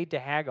had made to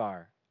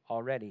Hagar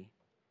already.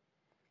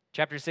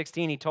 Chapter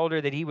 16, he told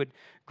her that he would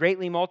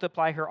greatly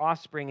multiply her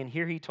offspring. And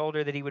here he told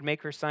her that he would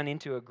make her son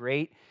into a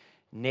great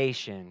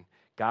nation.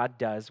 God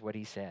does what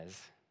he says.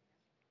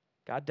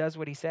 God does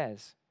what he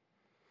says.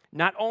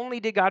 Not only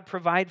did God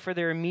provide for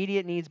their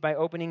immediate needs by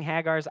opening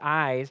Hagar's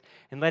eyes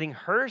and letting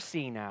her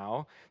see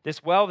now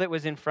this well that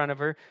was in front of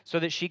her so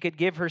that she could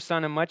give her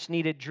son a much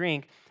needed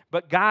drink,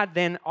 but God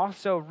then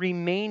also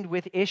remained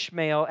with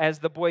Ishmael as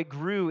the boy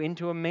grew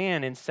into a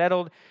man and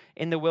settled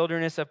in the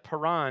wilderness of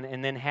Paran.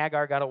 And then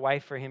Hagar got a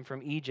wife for him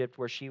from Egypt,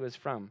 where she was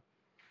from.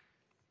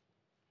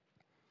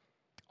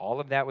 All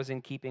of that was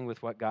in keeping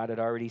with what God had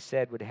already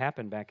said would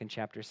happen back in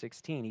chapter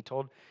 16. He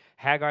told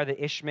Hagar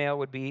that Ishmael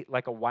would be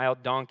like a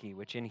wild donkey,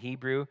 which in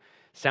Hebrew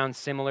sounds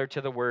similar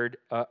to the word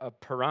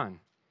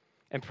Paran.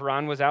 And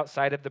Paran was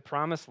outside of the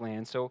promised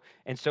land,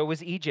 and so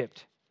was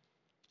Egypt.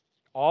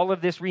 All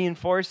of this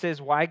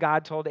reinforces why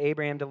God told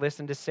Abraham to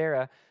listen to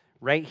Sarah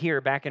right here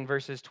back in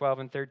verses 12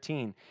 and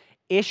 13.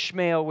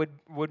 Ishmael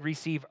would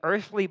receive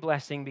earthly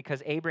blessing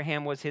because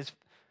Abraham was his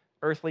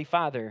earthly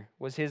father,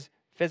 was his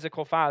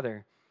physical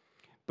father.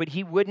 But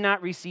he would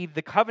not receive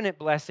the covenant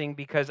blessing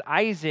because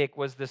Isaac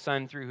was the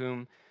son through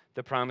whom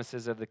the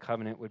promises of the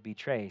covenant would be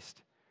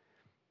traced.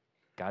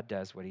 God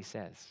does what he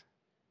says.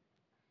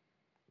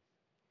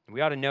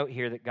 We ought to note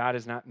here that God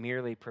is not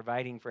merely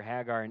providing for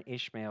Hagar and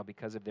Ishmael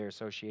because of their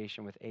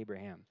association with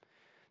Abraham.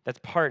 That's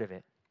part of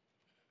it.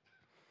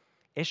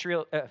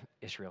 Ishmael's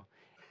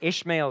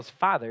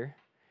father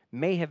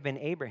may have been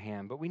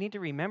Abraham, but we need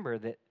to remember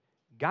that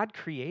God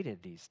created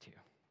these two.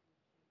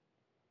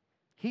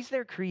 He's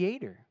their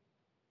creator.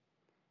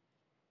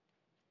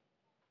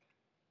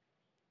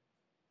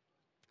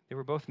 They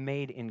were both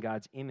made in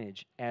God's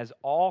image, as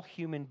all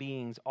human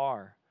beings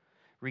are,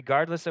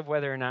 regardless of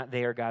whether or not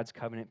they are God's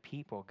covenant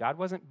people. God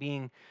wasn't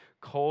being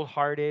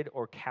cold-hearted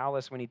or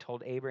callous when he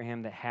told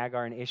Abraham that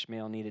Hagar and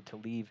Ishmael needed to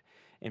leave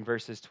in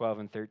verses 12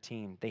 and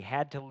 13. They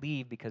had to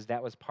leave because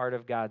that was part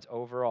of God's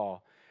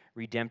overall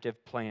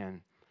redemptive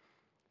plan.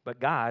 But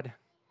God,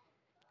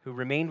 who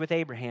remained with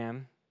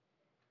Abraham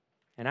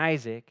and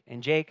Isaac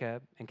and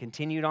Jacob and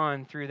continued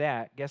on through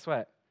that, guess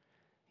what?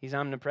 He's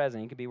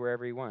omnipresent. He could be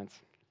wherever he wants.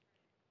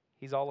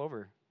 He's all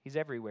over. He's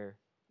everywhere,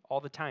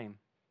 all the time.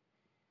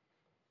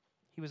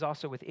 He was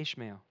also with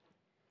Ishmael.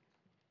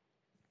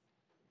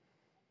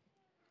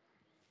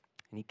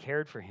 And he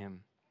cared for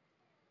him.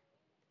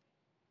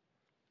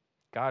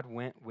 God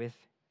went with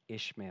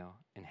Ishmael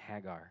and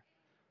Hagar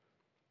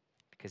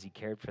because he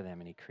cared for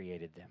them and he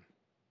created them.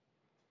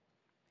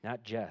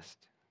 Not just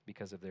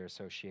because of their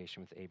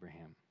association with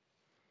Abraham.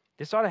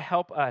 This ought to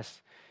help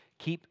us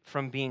keep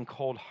from being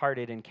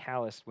cold-hearted and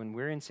calloused when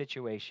we're in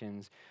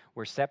situations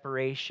where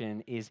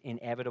separation is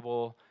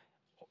inevitable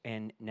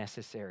and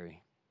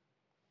necessary.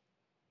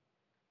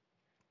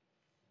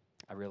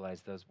 I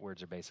realize those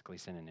words are basically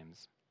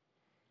synonyms.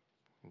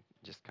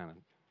 Just kind of,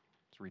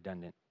 it's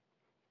redundant.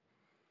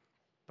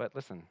 But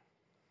listen,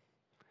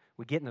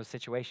 we get in those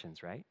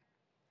situations, right?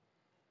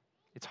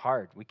 It's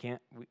hard. We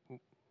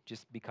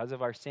just because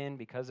of our sin,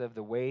 because of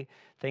the way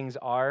things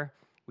are,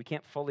 we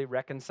can't fully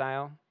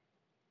reconcile.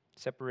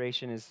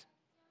 Separation is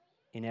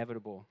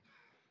inevitable.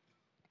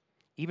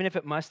 Even if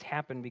it must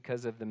happen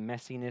because of the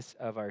messiness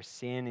of our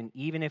sin, and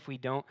even if we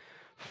don't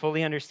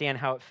fully understand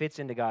how it fits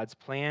into God's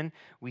plan,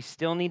 we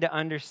still need to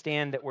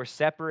understand that we're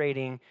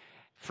separating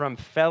from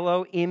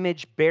fellow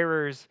image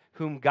bearers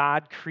whom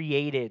God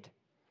created.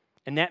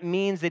 And that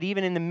means that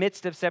even in the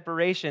midst of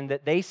separation,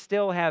 that they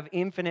still have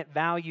infinite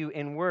value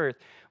and worth.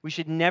 We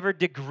should never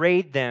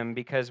degrade them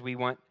because we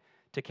want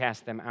to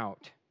cast them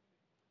out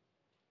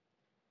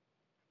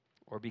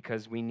or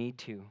because we need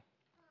to.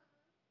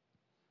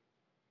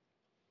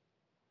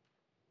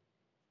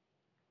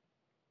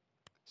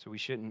 So we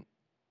shouldn't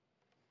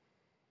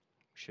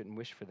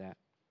wish for that.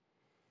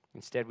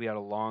 Instead, we ought to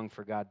long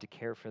for God to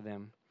care for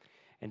them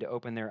and to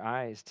open their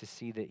eyes to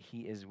see that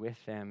he is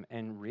with them,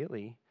 and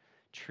really,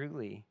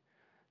 truly,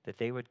 that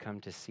they would come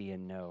to see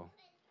and know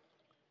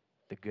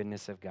the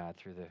goodness of God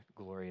through the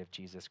glory of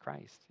Jesus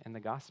Christ and the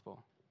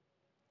gospel.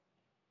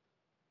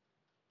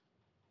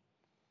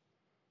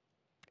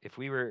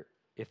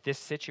 If this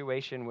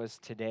situation was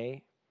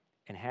today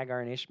and Hagar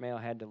and Ishmael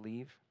had to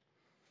leave,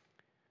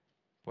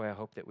 boy, I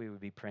hope that we would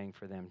be praying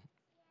for them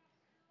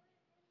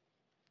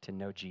to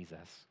know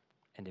Jesus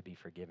and to be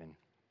forgiven.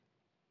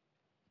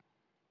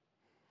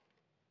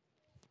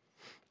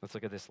 Let's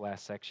look at this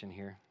last section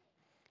here,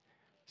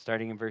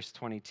 starting in verse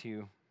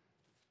 22.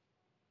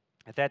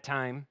 At that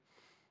time,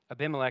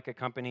 Abimelech,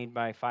 accompanied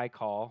by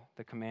Phicol,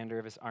 the commander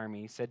of his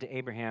army, said to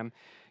Abraham,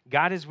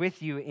 "God is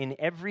with you in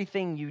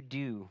everything you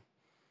do.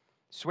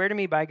 Swear to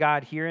me by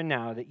God here and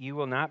now that you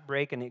will not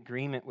break an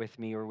agreement with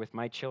me or with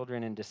my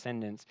children and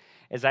descendants.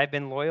 As I've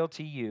been loyal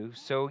to you,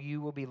 so you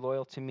will be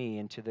loyal to me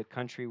and to the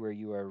country where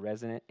you are a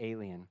resident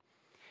alien."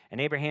 And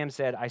Abraham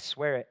said, "I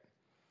swear it."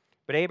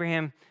 But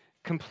Abraham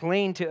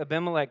complained to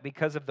Abimelech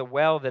because of the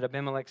well that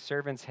Abimelech's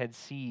servants had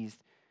seized.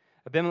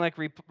 Abimelech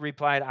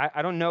replied,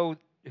 I don't know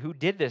who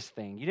did this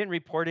thing. You didn't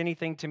report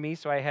anything to me,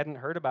 so I hadn't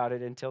heard about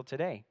it until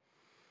today.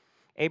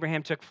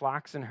 Abraham took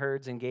flocks and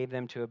herds and gave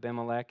them to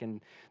Abimelech,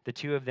 and the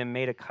two of them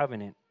made a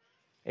covenant.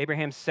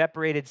 Abraham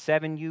separated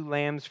 7 ewe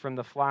lambs from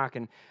the flock,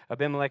 and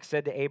Abimelech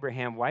said to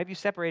Abraham, why have you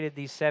separated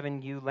these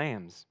 7 ewe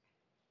lambs?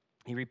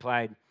 He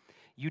replied,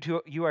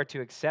 you are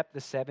to accept the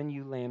 7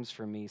 ewe lambs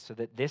from me, so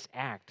that this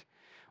act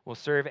will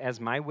serve as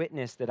my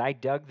witness that I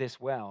dug this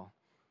well.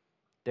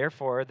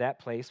 Therefore, that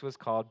place was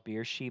called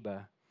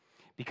Beersheba,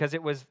 because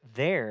it was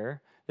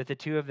there that the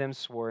two of them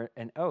swore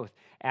an oath.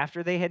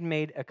 After they had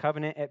made a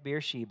covenant at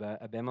Beersheba,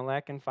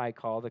 Abimelech and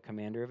Phicol, the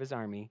commander of his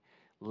army,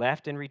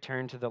 left and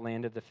returned to the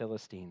land of the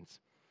Philistines.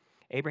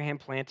 Abraham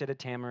planted a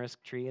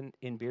tamarisk tree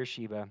in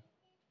Beersheba,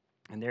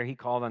 and there he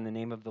called on the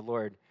name of the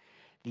Lord,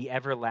 the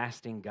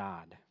everlasting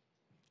God.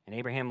 And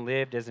Abraham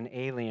lived as an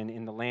alien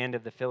in the land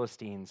of the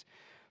Philistines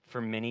for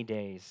many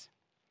days.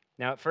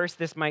 Now, at first,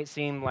 this might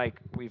seem like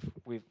we've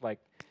like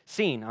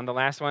seen on the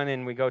last one,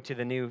 and we go to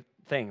the new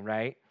thing,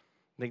 right?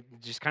 It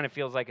just kind of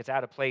feels like it's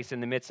out of place in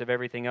the midst of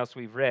everything else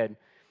we've read.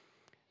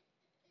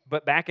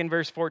 But back in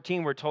verse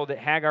 14, we're told that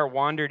Hagar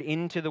wandered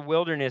into the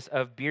wilderness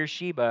of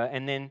Beersheba,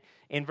 and then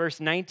in verse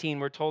 19,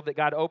 we're told that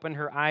God opened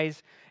her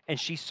eyes, and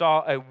she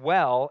saw a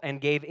well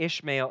and gave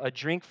Ishmael a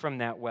drink from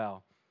that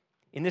well.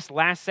 In this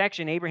last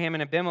section, Abraham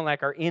and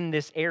Abimelech are in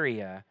this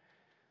area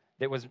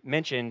that was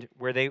mentioned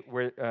where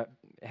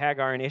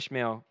Hagar and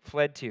Ishmael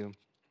fled to.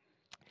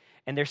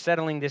 And they're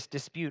settling this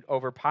dispute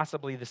over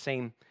possibly the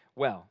same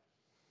well.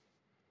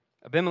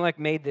 Abimelech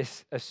made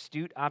this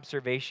astute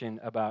observation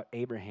about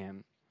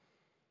Abraham.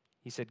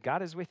 He said,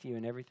 God is with you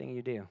in everything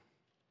you do.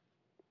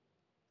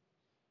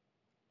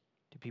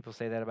 Do people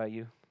say that about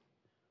you?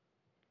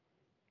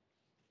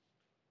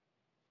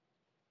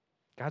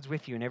 God's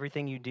with you in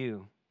everything you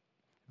do.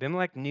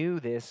 Abimelech knew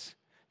this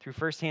through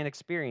firsthand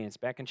experience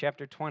back in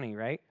chapter 20,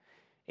 right?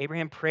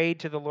 Abraham prayed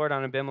to the Lord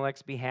on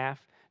Abimelech's behalf.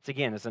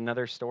 It's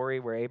another story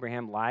where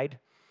Abraham lied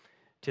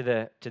to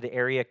the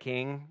area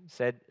king,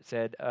 said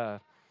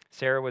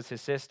Sarah was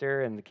his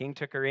sister, and the king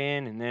took her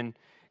in, and then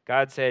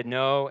God said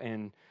no,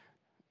 and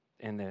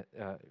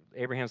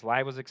Abraham's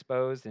lie was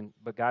exposed,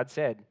 but God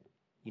said,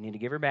 you need to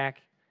give her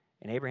back,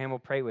 and Abraham will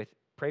pray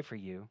for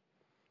you,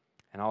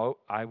 and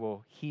I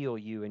will heal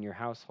you and your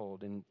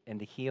household. And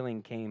the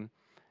healing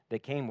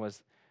that came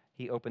was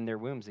he opened their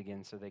wombs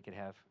again so they could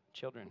have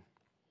children.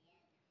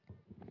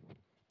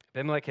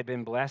 Abimelech had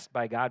been blessed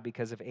by God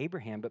because of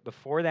Abraham, but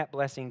before that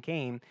blessing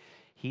came,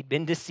 he'd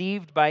been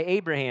deceived by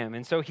Abraham.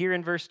 And so here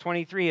in verse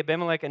 23,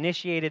 Abimelech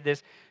initiated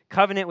this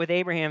covenant with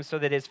Abraham so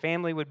that his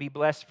family would be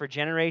blessed for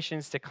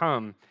generations to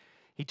come.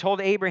 He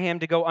told Abraham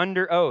to go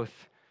under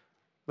oath.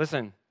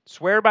 Listen,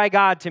 swear by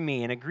God to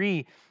me and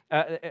agree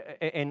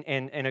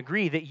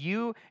agree that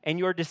you and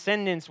your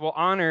descendants will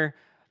honor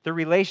the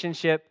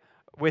relationship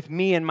with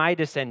me and my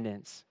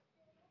descendants.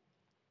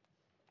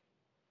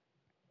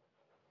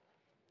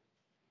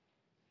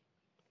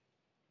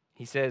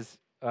 He says,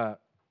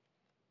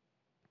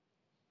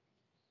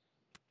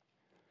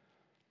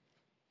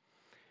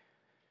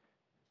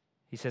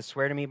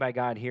 swear to me by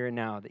God here and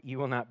now that you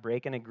will not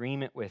break an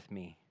agreement with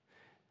me.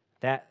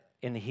 That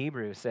in the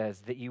Hebrew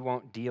says that you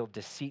won't deal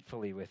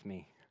deceitfully with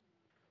me.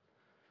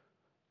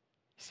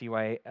 See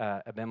why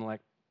Abimelech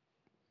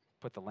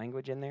put the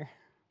language in there,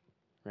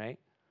 right?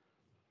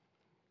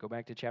 Go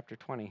back to chapter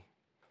 20.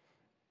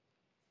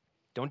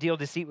 Don't deal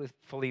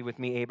deceitfully with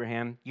me,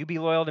 Abraham. You be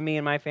loyal to me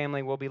and my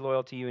family. We'll be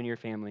loyal to you and your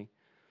family.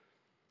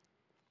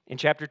 In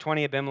chapter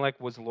 20, Abimelech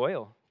was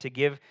loyal to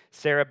give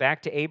Sarah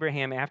back to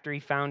Abraham after he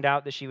found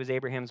out that she was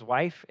Abraham's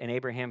wife and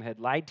Abraham had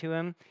lied to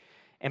him.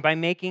 And by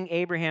making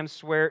Abraham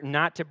swear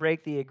not to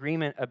break the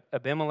agreement,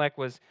 Abimelech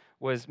was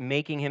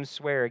making him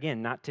swear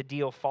again, not to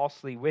deal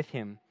falsely with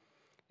him.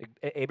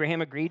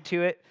 Abraham agreed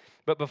to it,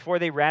 but before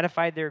they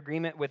ratified their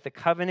agreement with the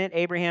covenant,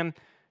 Abraham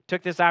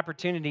took this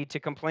opportunity to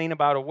complain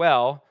about a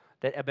well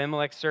that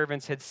Abimelech's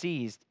servants had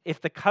seized.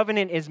 If the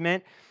covenant is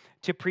meant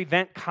to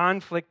prevent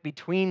conflict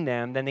between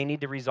them, then they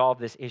need to resolve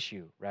this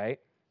issue, right?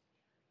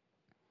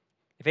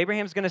 If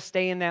Abraham's going to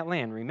stay in that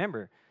land,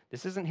 remember,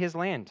 this isn't his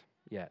land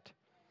yet.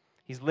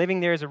 He's living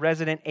there as a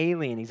resident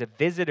alien. He's a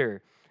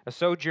visitor, a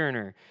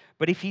sojourner.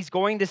 But if he's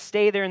going to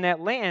stay there in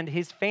that land,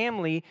 his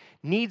family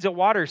needs a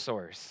water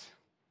source.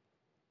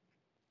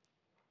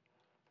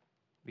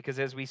 Because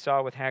as we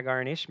saw with Hagar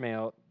and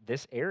Ishmael,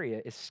 this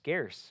area is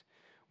scarce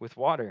with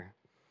water.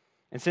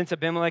 And since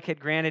Abimelech had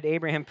granted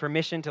Abraham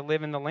permission to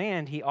live in the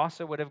land, he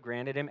also would have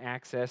granted him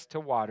access to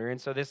water. And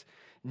so this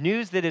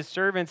news that his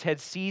servants had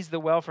seized the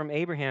well from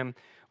Abraham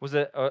was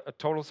a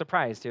total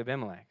surprise to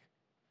Abimelech.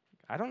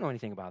 I don't know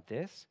anything about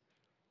this.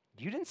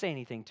 You didn't say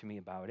anything to me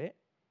about it.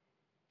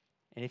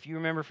 And if you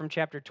remember from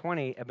chapter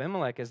 20,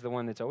 Abimelech is the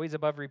one that's always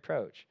above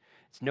reproach.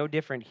 It's no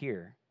different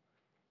here.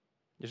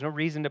 There's no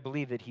reason to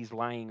believe that he's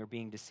lying or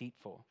being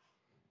deceitful.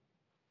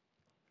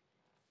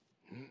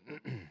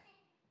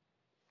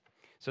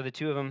 So the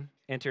two of them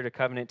entered a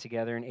covenant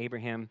together, and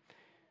Abraham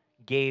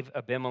gave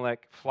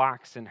Abimelech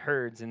flocks and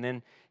herds, and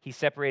then he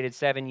separated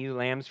 7 ewe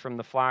lambs from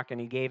the flock, and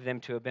he gave them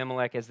to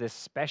Abimelech as this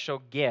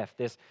special gift,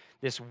 this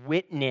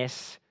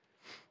witness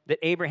that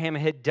Abraham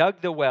had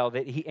dug the well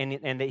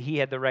and that he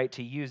had the right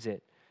to use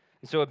it.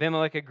 And so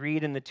Abimelech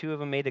agreed, and the two of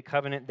them made a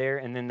covenant there,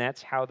 and then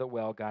that's how the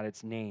well got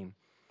its name.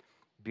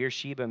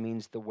 Beersheba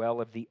means the well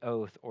of the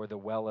oath, or the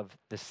well of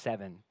the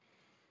 7.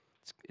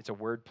 It's a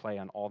word play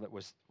on all that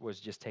was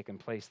just taking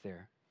place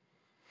there.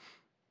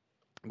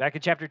 Back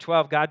in chapter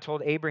 12, God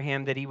told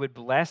Abraham that he would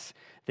bless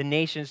the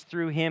nations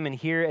through him. And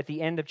here at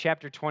the end of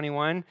chapter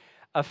 21,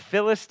 a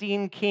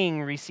Philistine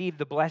king received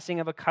the blessing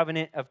of a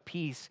covenant of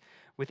peace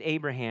with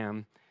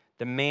Abraham,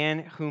 the man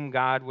whom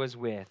God was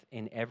with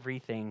in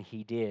everything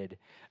he did.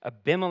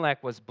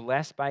 Abimelech was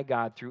blessed by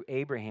God through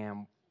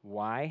Abraham.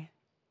 Why?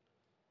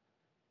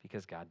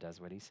 Because God does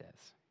what he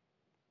says.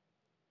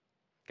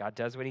 God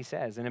does what he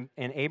says. And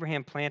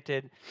Abraham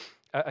planted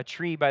a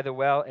tree by the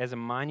well as a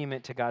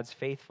monument to God's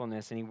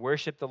faithfulness, and he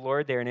worshiped the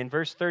Lord there. And in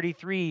verse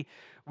 33,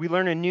 we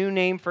learn a new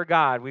name for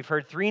God. We've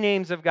heard 3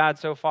 names of God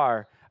so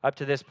far up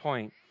to this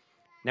point.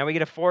 Now we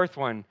get a 4th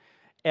one,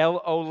 El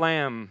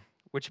Olam,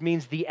 which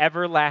means the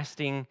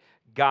everlasting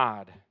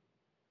God.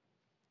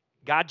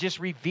 God just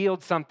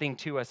revealed something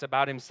to us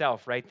about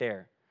himself right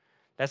there.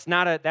 That's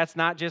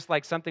not just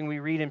like something we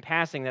read in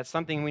passing. That's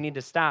something we need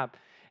to stop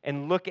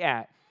and look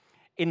at.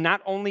 And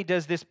not only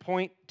does this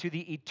point to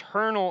the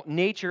eternal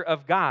nature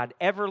of God,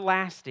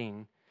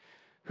 everlasting,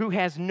 who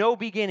has no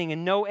beginning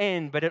and no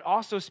end, but it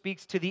also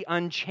speaks to the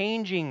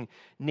unchanging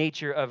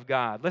nature of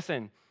God.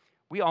 Listen,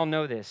 we all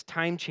know this.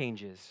 Time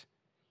changes.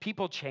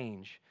 People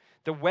change.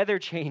 The weather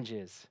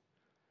changes.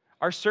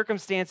 Our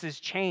circumstances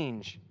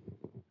change.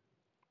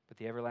 But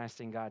the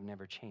everlasting God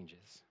never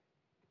changes.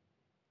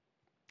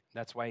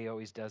 That's why he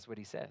always does what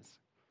he says.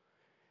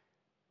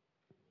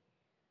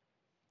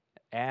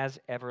 As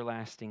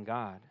everlasting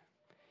God,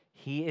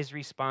 he is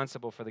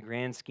responsible for the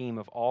grand scheme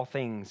of all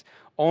things.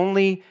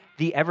 Only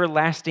the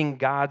everlasting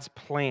God's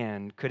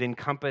plan could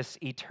encompass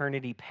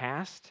eternity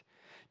past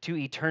to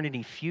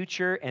eternity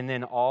future and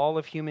then all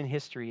of human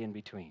history in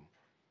between.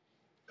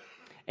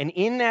 And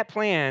in that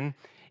plan,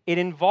 it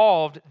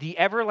involved the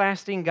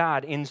everlasting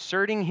God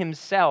inserting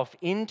himself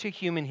into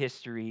human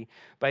history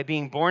by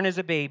being born as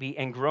a baby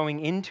and growing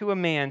into a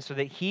man so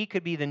that he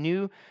could be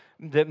the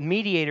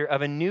mediator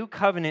of a new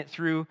covenant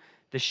through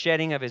the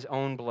shedding of his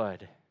own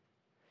blood.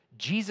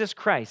 Jesus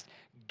Christ,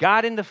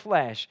 God in the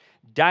flesh,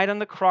 died on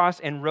the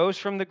cross and rose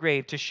from the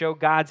grave to show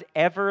God's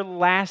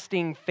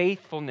everlasting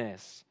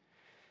faithfulness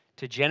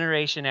to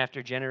generation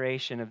after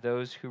generation of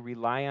those who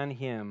rely on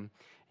him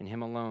and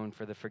him alone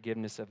for the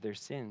forgiveness of their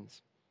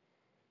sins.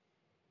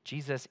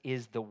 Jesus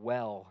is the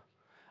well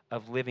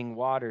of living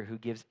water who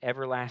gives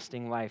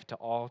everlasting life to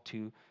all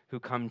who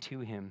come to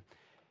him.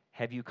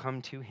 Have you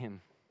come to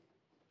him?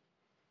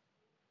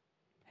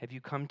 Have you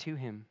come to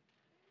him?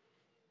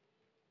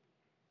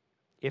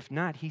 If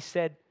not, he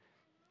said,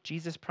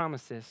 Jesus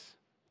promised this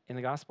in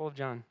the Gospel of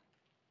John,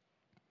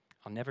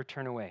 I'll never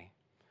turn away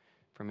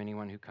from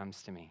anyone who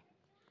comes to me.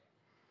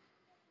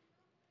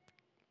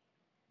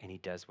 And he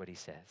does what he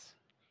says.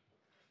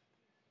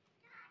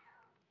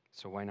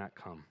 So why not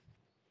come?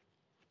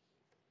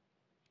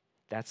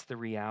 That's the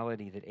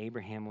reality that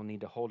Abraham will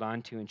need to hold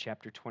on to in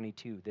chapter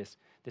 22,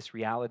 this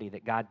reality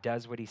that God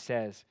does what he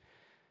says.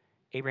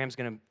 Abraham's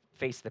going to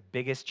face the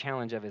biggest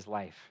challenge of his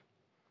life,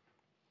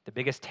 the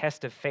biggest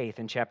test of faith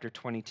in chapter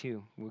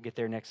 22. We'll get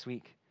there next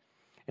week.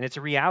 And it's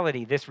a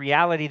reality, this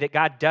reality that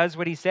God does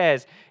what he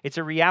says. It's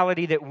a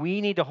reality that we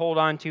need to hold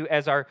on to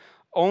as our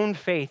own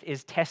faith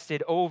is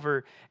tested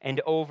over and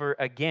over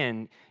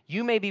again.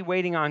 You may be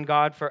waiting on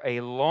God for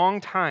a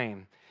long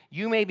time.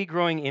 You may be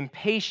growing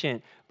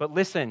impatient, but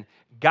listen,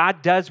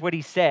 God does what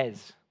he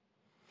says.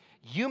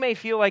 You may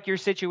feel like your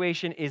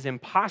situation is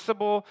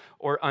impossible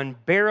or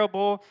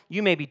unbearable.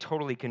 You may be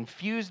totally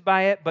confused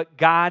by it, but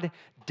God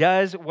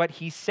does what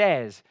he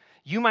says.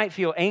 You might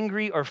feel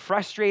angry or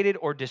frustrated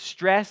or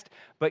distressed,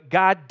 but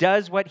God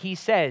does what he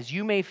says.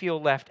 You may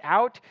feel left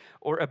out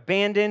or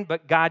abandoned,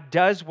 but God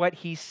does what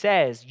he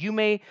says. You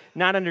may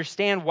not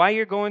understand why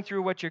you're going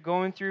through what you're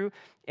going through,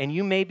 and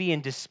you may be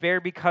in despair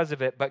because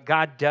of it, but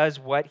God does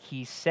what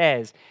he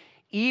says.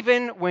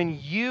 Even when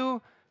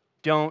you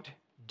don't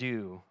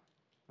do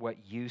what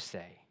you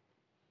say,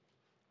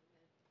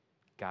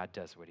 God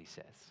does what he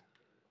says.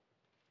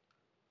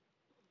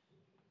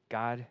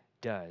 God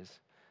does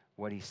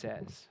what he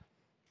says.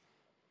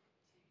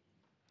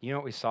 You know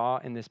what we saw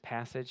in this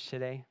passage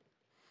today?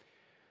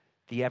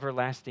 The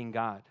everlasting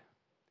God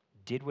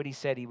did what he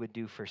said he would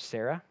do for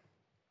Sarah.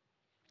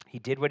 He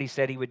did what he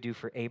said he would do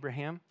for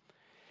Abraham.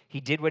 He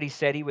did what he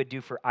said he would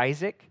do for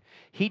Isaac.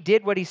 He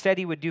did what he said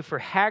he would do for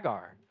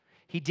Hagar.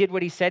 He did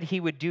what he said he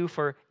would do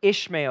for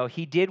Ishmael.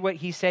 He did what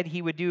he said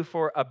he would do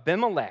for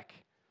Abimelech.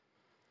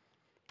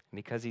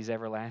 Because he's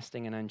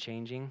everlasting and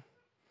unchanging,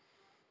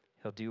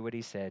 he'll do what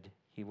he said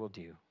he will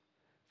do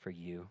for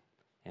you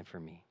and for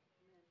me.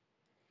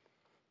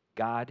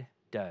 God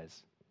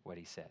does what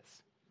he says.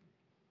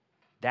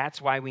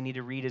 That's why we need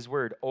to read his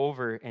word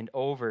over and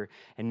over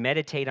and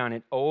meditate on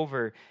it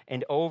over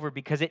and over,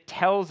 because it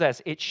tells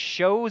us, it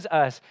shows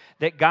us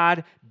that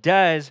God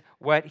does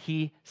what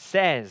he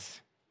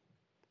says.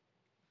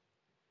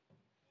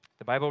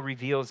 The Bible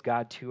reveals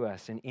God to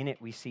us, and in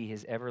it we see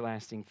his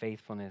everlasting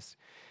faithfulness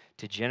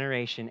to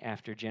generation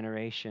after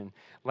generation.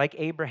 Like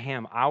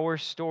Abraham, our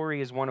story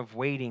is one of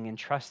waiting and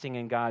trusting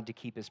in God to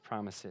keep his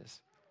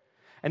promises.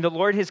 And the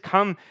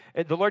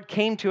Lord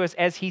came to us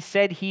as he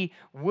said he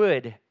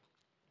would.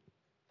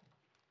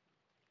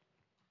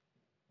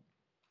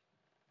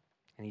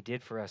 And he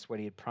did for us what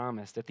he had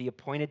promised. At the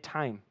appointed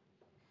time,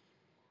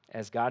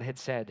 as God had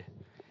said,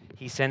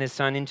 he sent his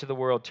son into the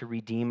world to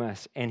redeem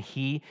us. And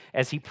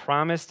as he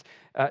promised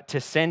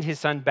to send his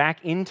son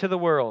back into the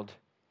world,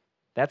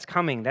 that's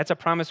coming. That's a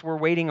promise we're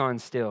waiting on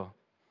still.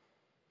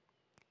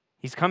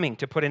 He's coming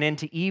to put an end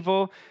to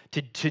evil,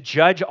 to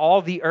judge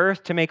all the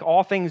earth, to make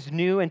all things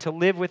new, and to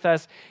live with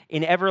us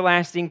in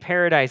everlasting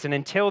paradise. And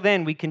until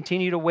then, we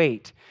continue to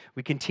wait.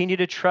 We continue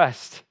to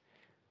trust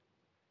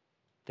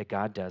that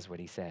God does what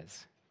he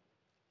says.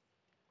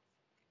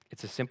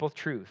 It's a simple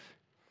truth,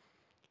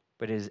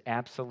 but it is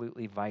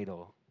absolutely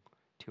vital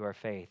to our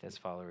faith as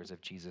followers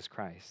of Jesus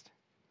Christ.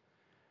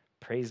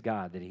 Praise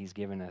God that he's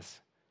given us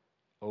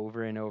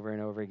over and over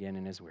and over again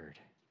in his word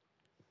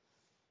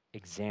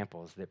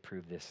examples that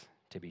prove this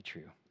to be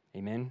true.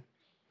 Amen?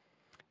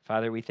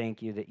 Father, we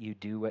thank you that you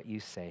do what you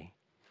say.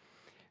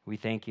 We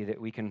thank you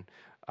that we can,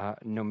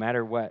 no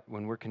matter what,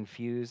 when we're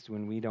confused,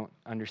 when we don't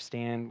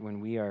understand, when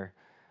we are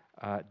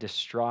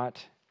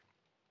distraught,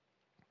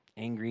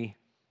 angry,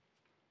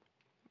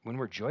 when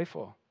we're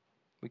joyful,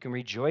 we can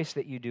rejoice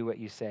that you do what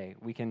you say.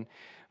 We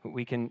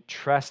can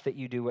trust that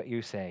you do what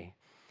you say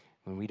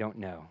when we don't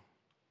know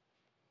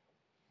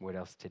what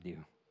else to do.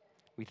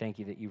 We thank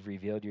you that you've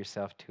revealed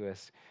yourself to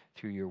us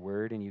through your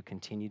word, and you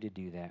continue to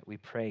do that. We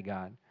pray,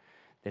 God,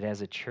 that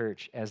as a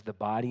church, as the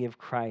body of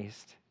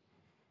Christ,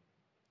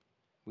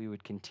 we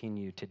would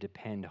continue to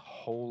depend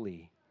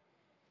wholly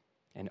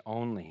and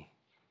only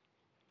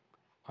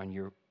on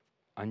your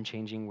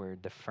unchanging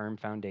word, the firm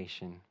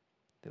foundation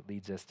that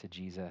leads us to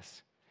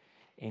Jesus,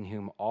 in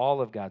whom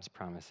all of God's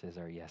promises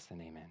are yes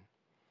and amen.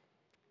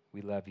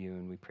 We love you,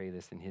 and we pray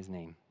this in his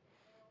name.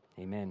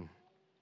 Amen.